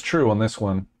same is true on this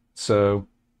one. So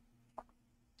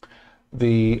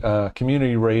the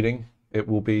community rating, it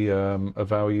will be a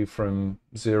value from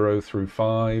 0 through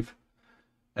 5,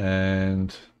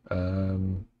 and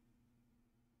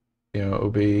you know, it'll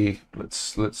be,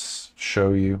 let's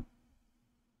show you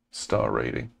star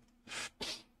rating.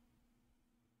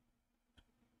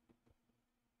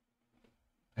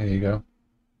 There you go.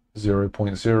 0,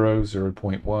 0.0, 0,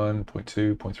 0.1,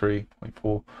 0.2, 0.3,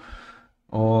 0.4,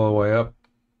 all the way up.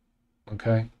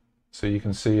 Okay, so you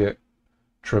can see it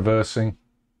traversing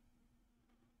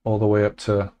all the way up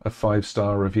to a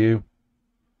 5-star review.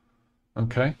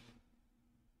 Okay.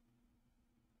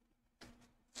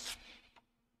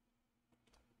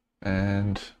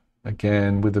 And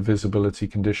again, with the visibility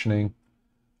conditioning,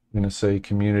 I'm going to say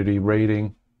community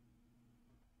rating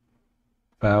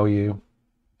value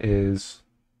is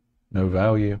no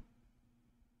value.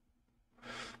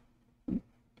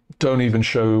 Don't even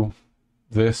show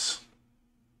this.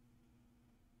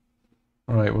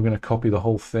 All right, we're going to copy the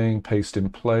whole thing, paste in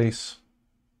place.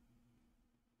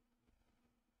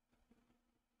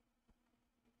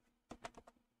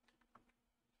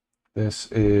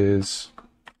 This is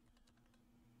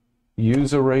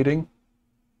user rating.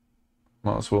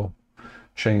 Might as well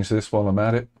change this while I'm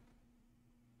at it.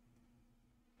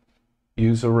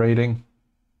 User rating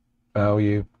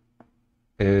value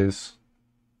is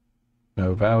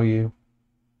no value.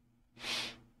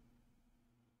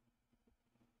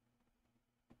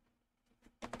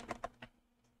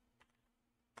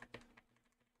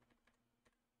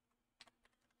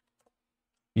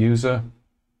 User,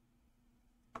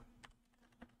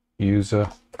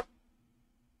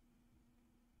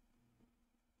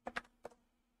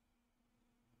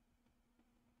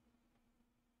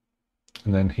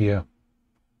 and then here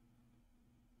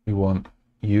we want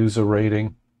user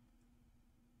rating,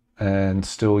 and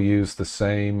still use the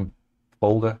same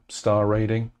folder, star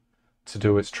rating, to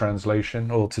do its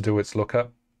translation or to do its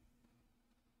lookup.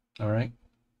 All right.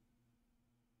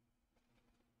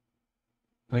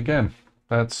 And again,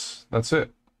 that's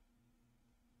it.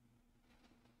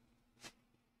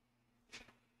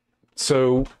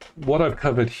 So what I've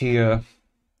covered here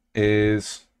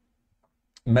is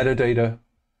metadata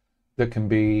that can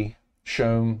be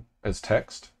shown as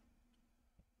text,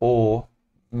 or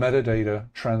metadata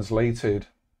translated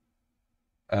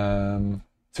to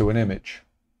an image,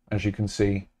 as you can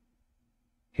see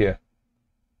here.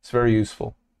 It's very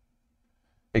useful.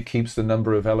 It keeps the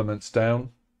number of elements down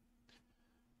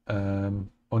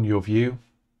on your view,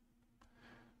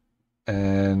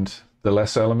 and the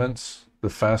less elements, the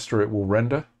faster it will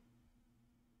render.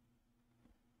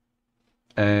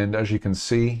 And as you can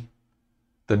see,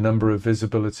 the number of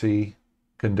visibility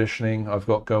conditioning I've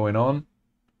got going on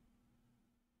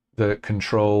that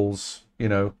controls, you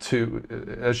know,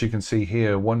 as you can see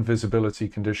here, one visibility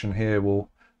condition here will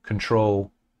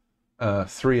control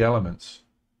 3 elements.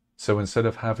 So instead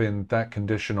of having that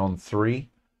condition on 3,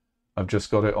 I've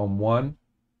just got it on 1.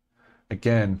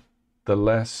 Again, the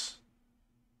less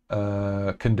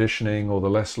conditioning or the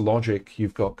less logic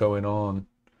you've got going on,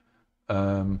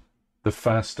 the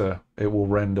faster it will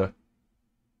render.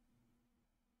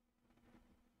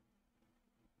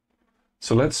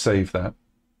 So let's save that.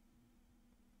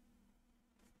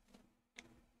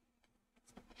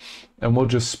 And we'll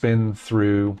just spin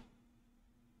through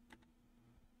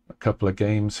a couple of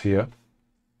games here.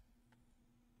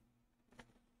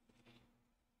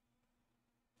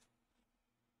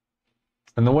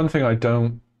 And the one thing I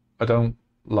don't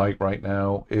like right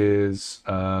now is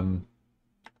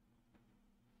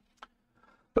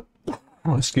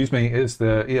excuse me, is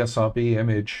the ESRB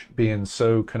image being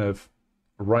so kind of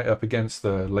right up against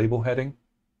the label heading.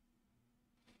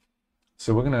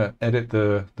 So we're going to edit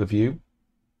the view.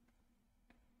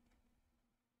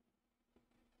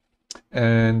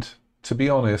 And to be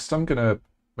honest, I'm going to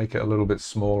make it a little bit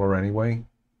smaller anyway.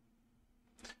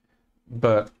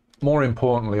 But more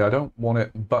importantly, I don't want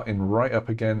it butting right up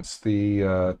against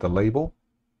the label.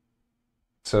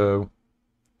 So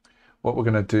what we're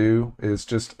going to do is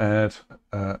just add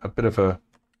a bit of a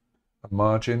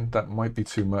margin. That might be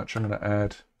too much. I'm going to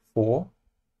add 4.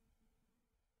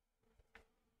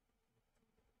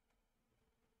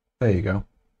 There you go.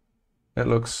 It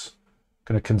looks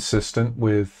kind of consistent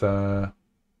with the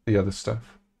other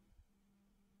stuff.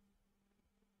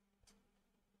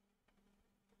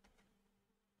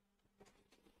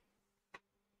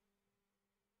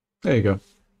 There you go.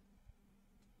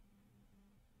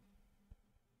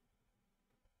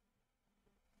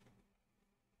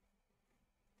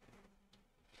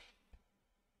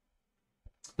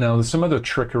 Now, there's some other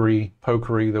trickery,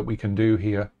 pokery that we can do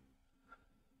here.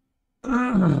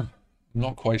 I'm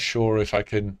not quite sure if I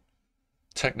can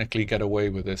technically get away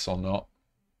with this or not,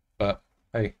 but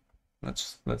hey,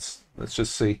 let's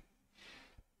just see.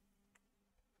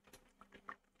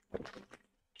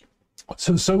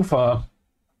 So far,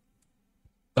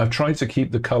 I've tried to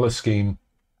keep the color scheme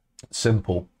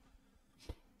simple.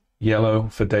 Yellow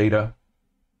for data,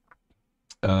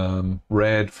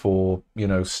 red for,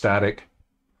 static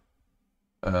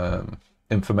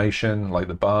information like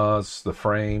the bars, the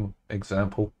frame,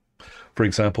 for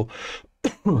example.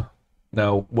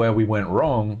 Now, where we went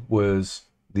wrong was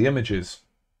the images.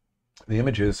 The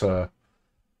images are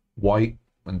white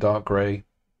and dark gray.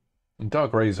 And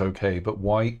dark gray is okay, but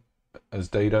white as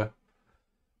data,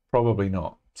 probably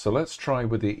not. So let's try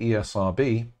with the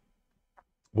ESRB.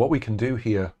 What we can do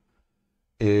here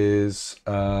is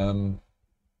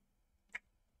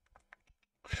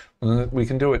we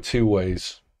can do it two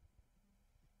ways.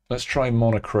 Let's try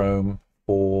monochrome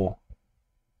for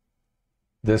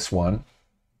this one.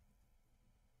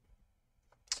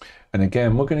 And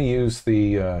again, we're going to use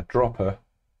the dropper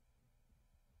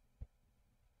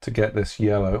to get this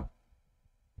yellow.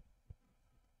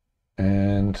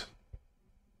 And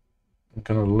I'm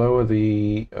going to lower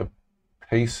the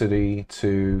opacity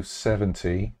to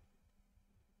 70.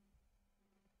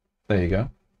 There you go.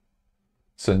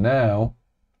 So now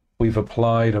we've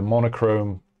applied a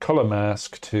monochrome color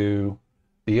mask to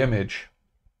the image.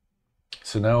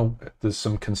 So now there's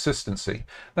some consistency.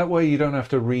 That way you don't have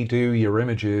to redo your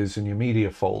images in your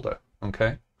media folder,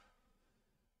 okay?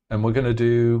 And we're going to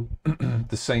do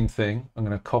the same thing. I'm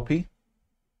going to copy.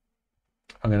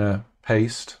 I'm going to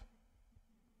paste.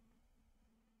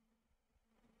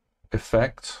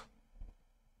 Effect.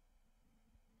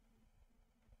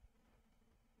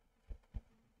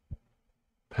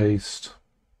 Paste.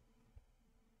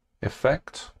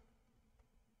 Effect.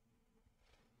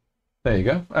 There you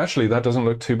go. Actually, that doesn't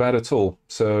look too bad at all.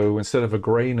 So instead of a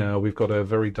gray now, we've got a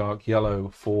very dark yellow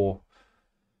for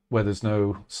where there's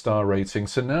no star rating.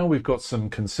 So now we've got some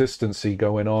consistency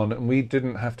going on, and we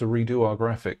didn't have to redo our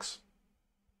graphics.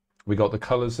 We got the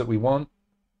colors that we want.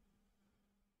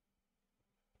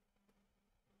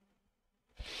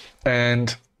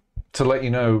 And to let you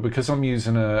know, because I'm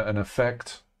using an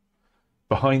effect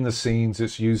behind the scenes,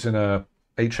 it's using a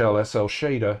HLSL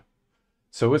shader.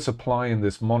 So it's applying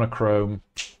this monochrome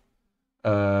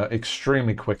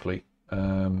extremely quickly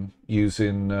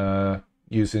using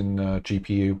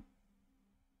GPU.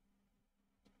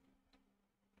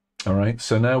 All right,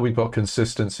 so now we've got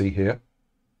consistency here.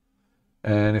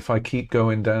 And if I keep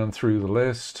going down through the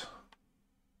list,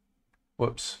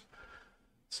 whoops.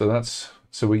 So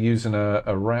we're using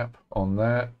a wrap on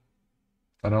that.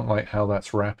 I don't like how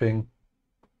that's wrapping.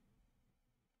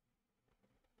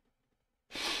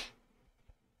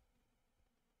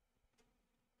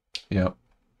 Yep.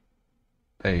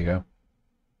 There you go.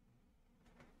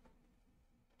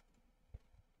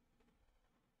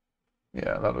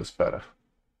 Yeah, that looks better.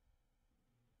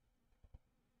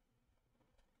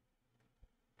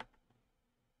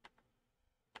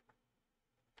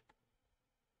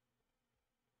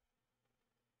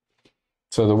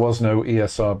 So there was no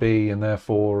ESRB, and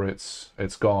therefore it's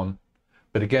gone.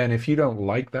 But again, if you don't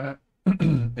like that,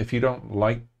 if you don't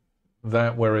like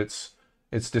that where it's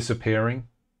disappearing,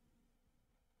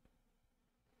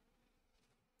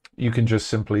 you can just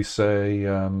simply say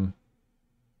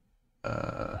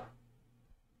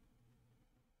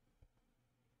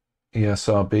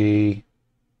ESRB.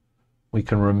 We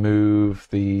can remove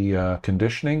the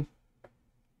conditioning,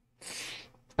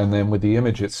 and then with the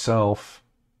image itself,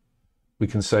 we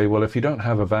can say, well, if you don't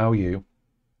have a value,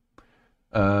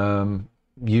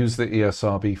 use the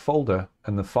ESRB folder,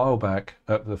 and the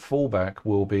fallback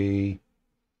will be,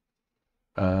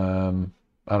 I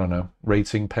don't know,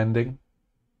 rating pending.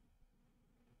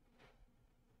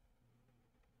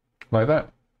 Like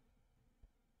that.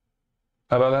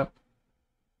 How about that?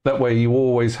 That way you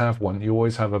always have one. You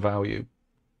always have a value.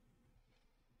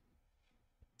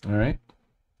 All right.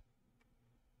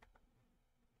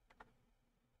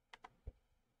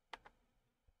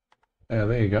 Yeah,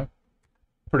 there you go.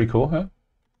 Pretty cool, huh?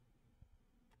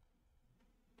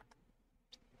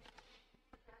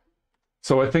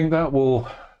 So I think that will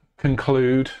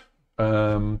conclude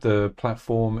the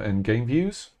platform and game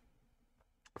views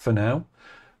for now,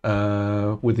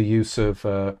 with the use of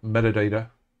metadata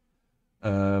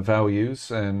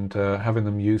values and having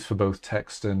them used for both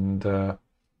text and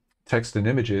text and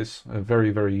images are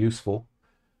very, very useful.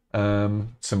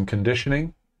 Some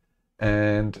conditioning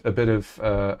and a bit of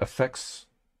effects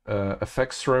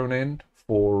thrown in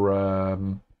for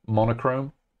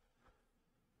monochrome.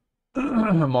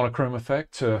 Monochrome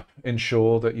effect to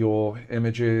ensure that your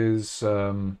images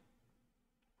are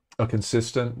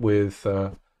consistent with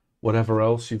whatever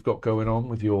else you've got going on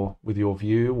with your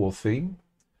view or theme.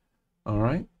 All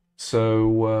right,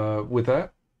 so with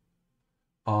that,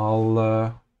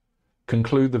 I'll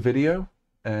conclude the video,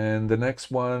 and the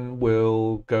next one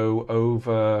will go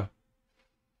over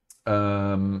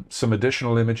some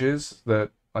additional images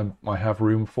that I have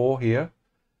room for here,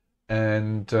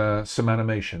 and some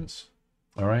animations.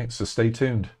 All right, so stay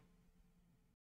tuned.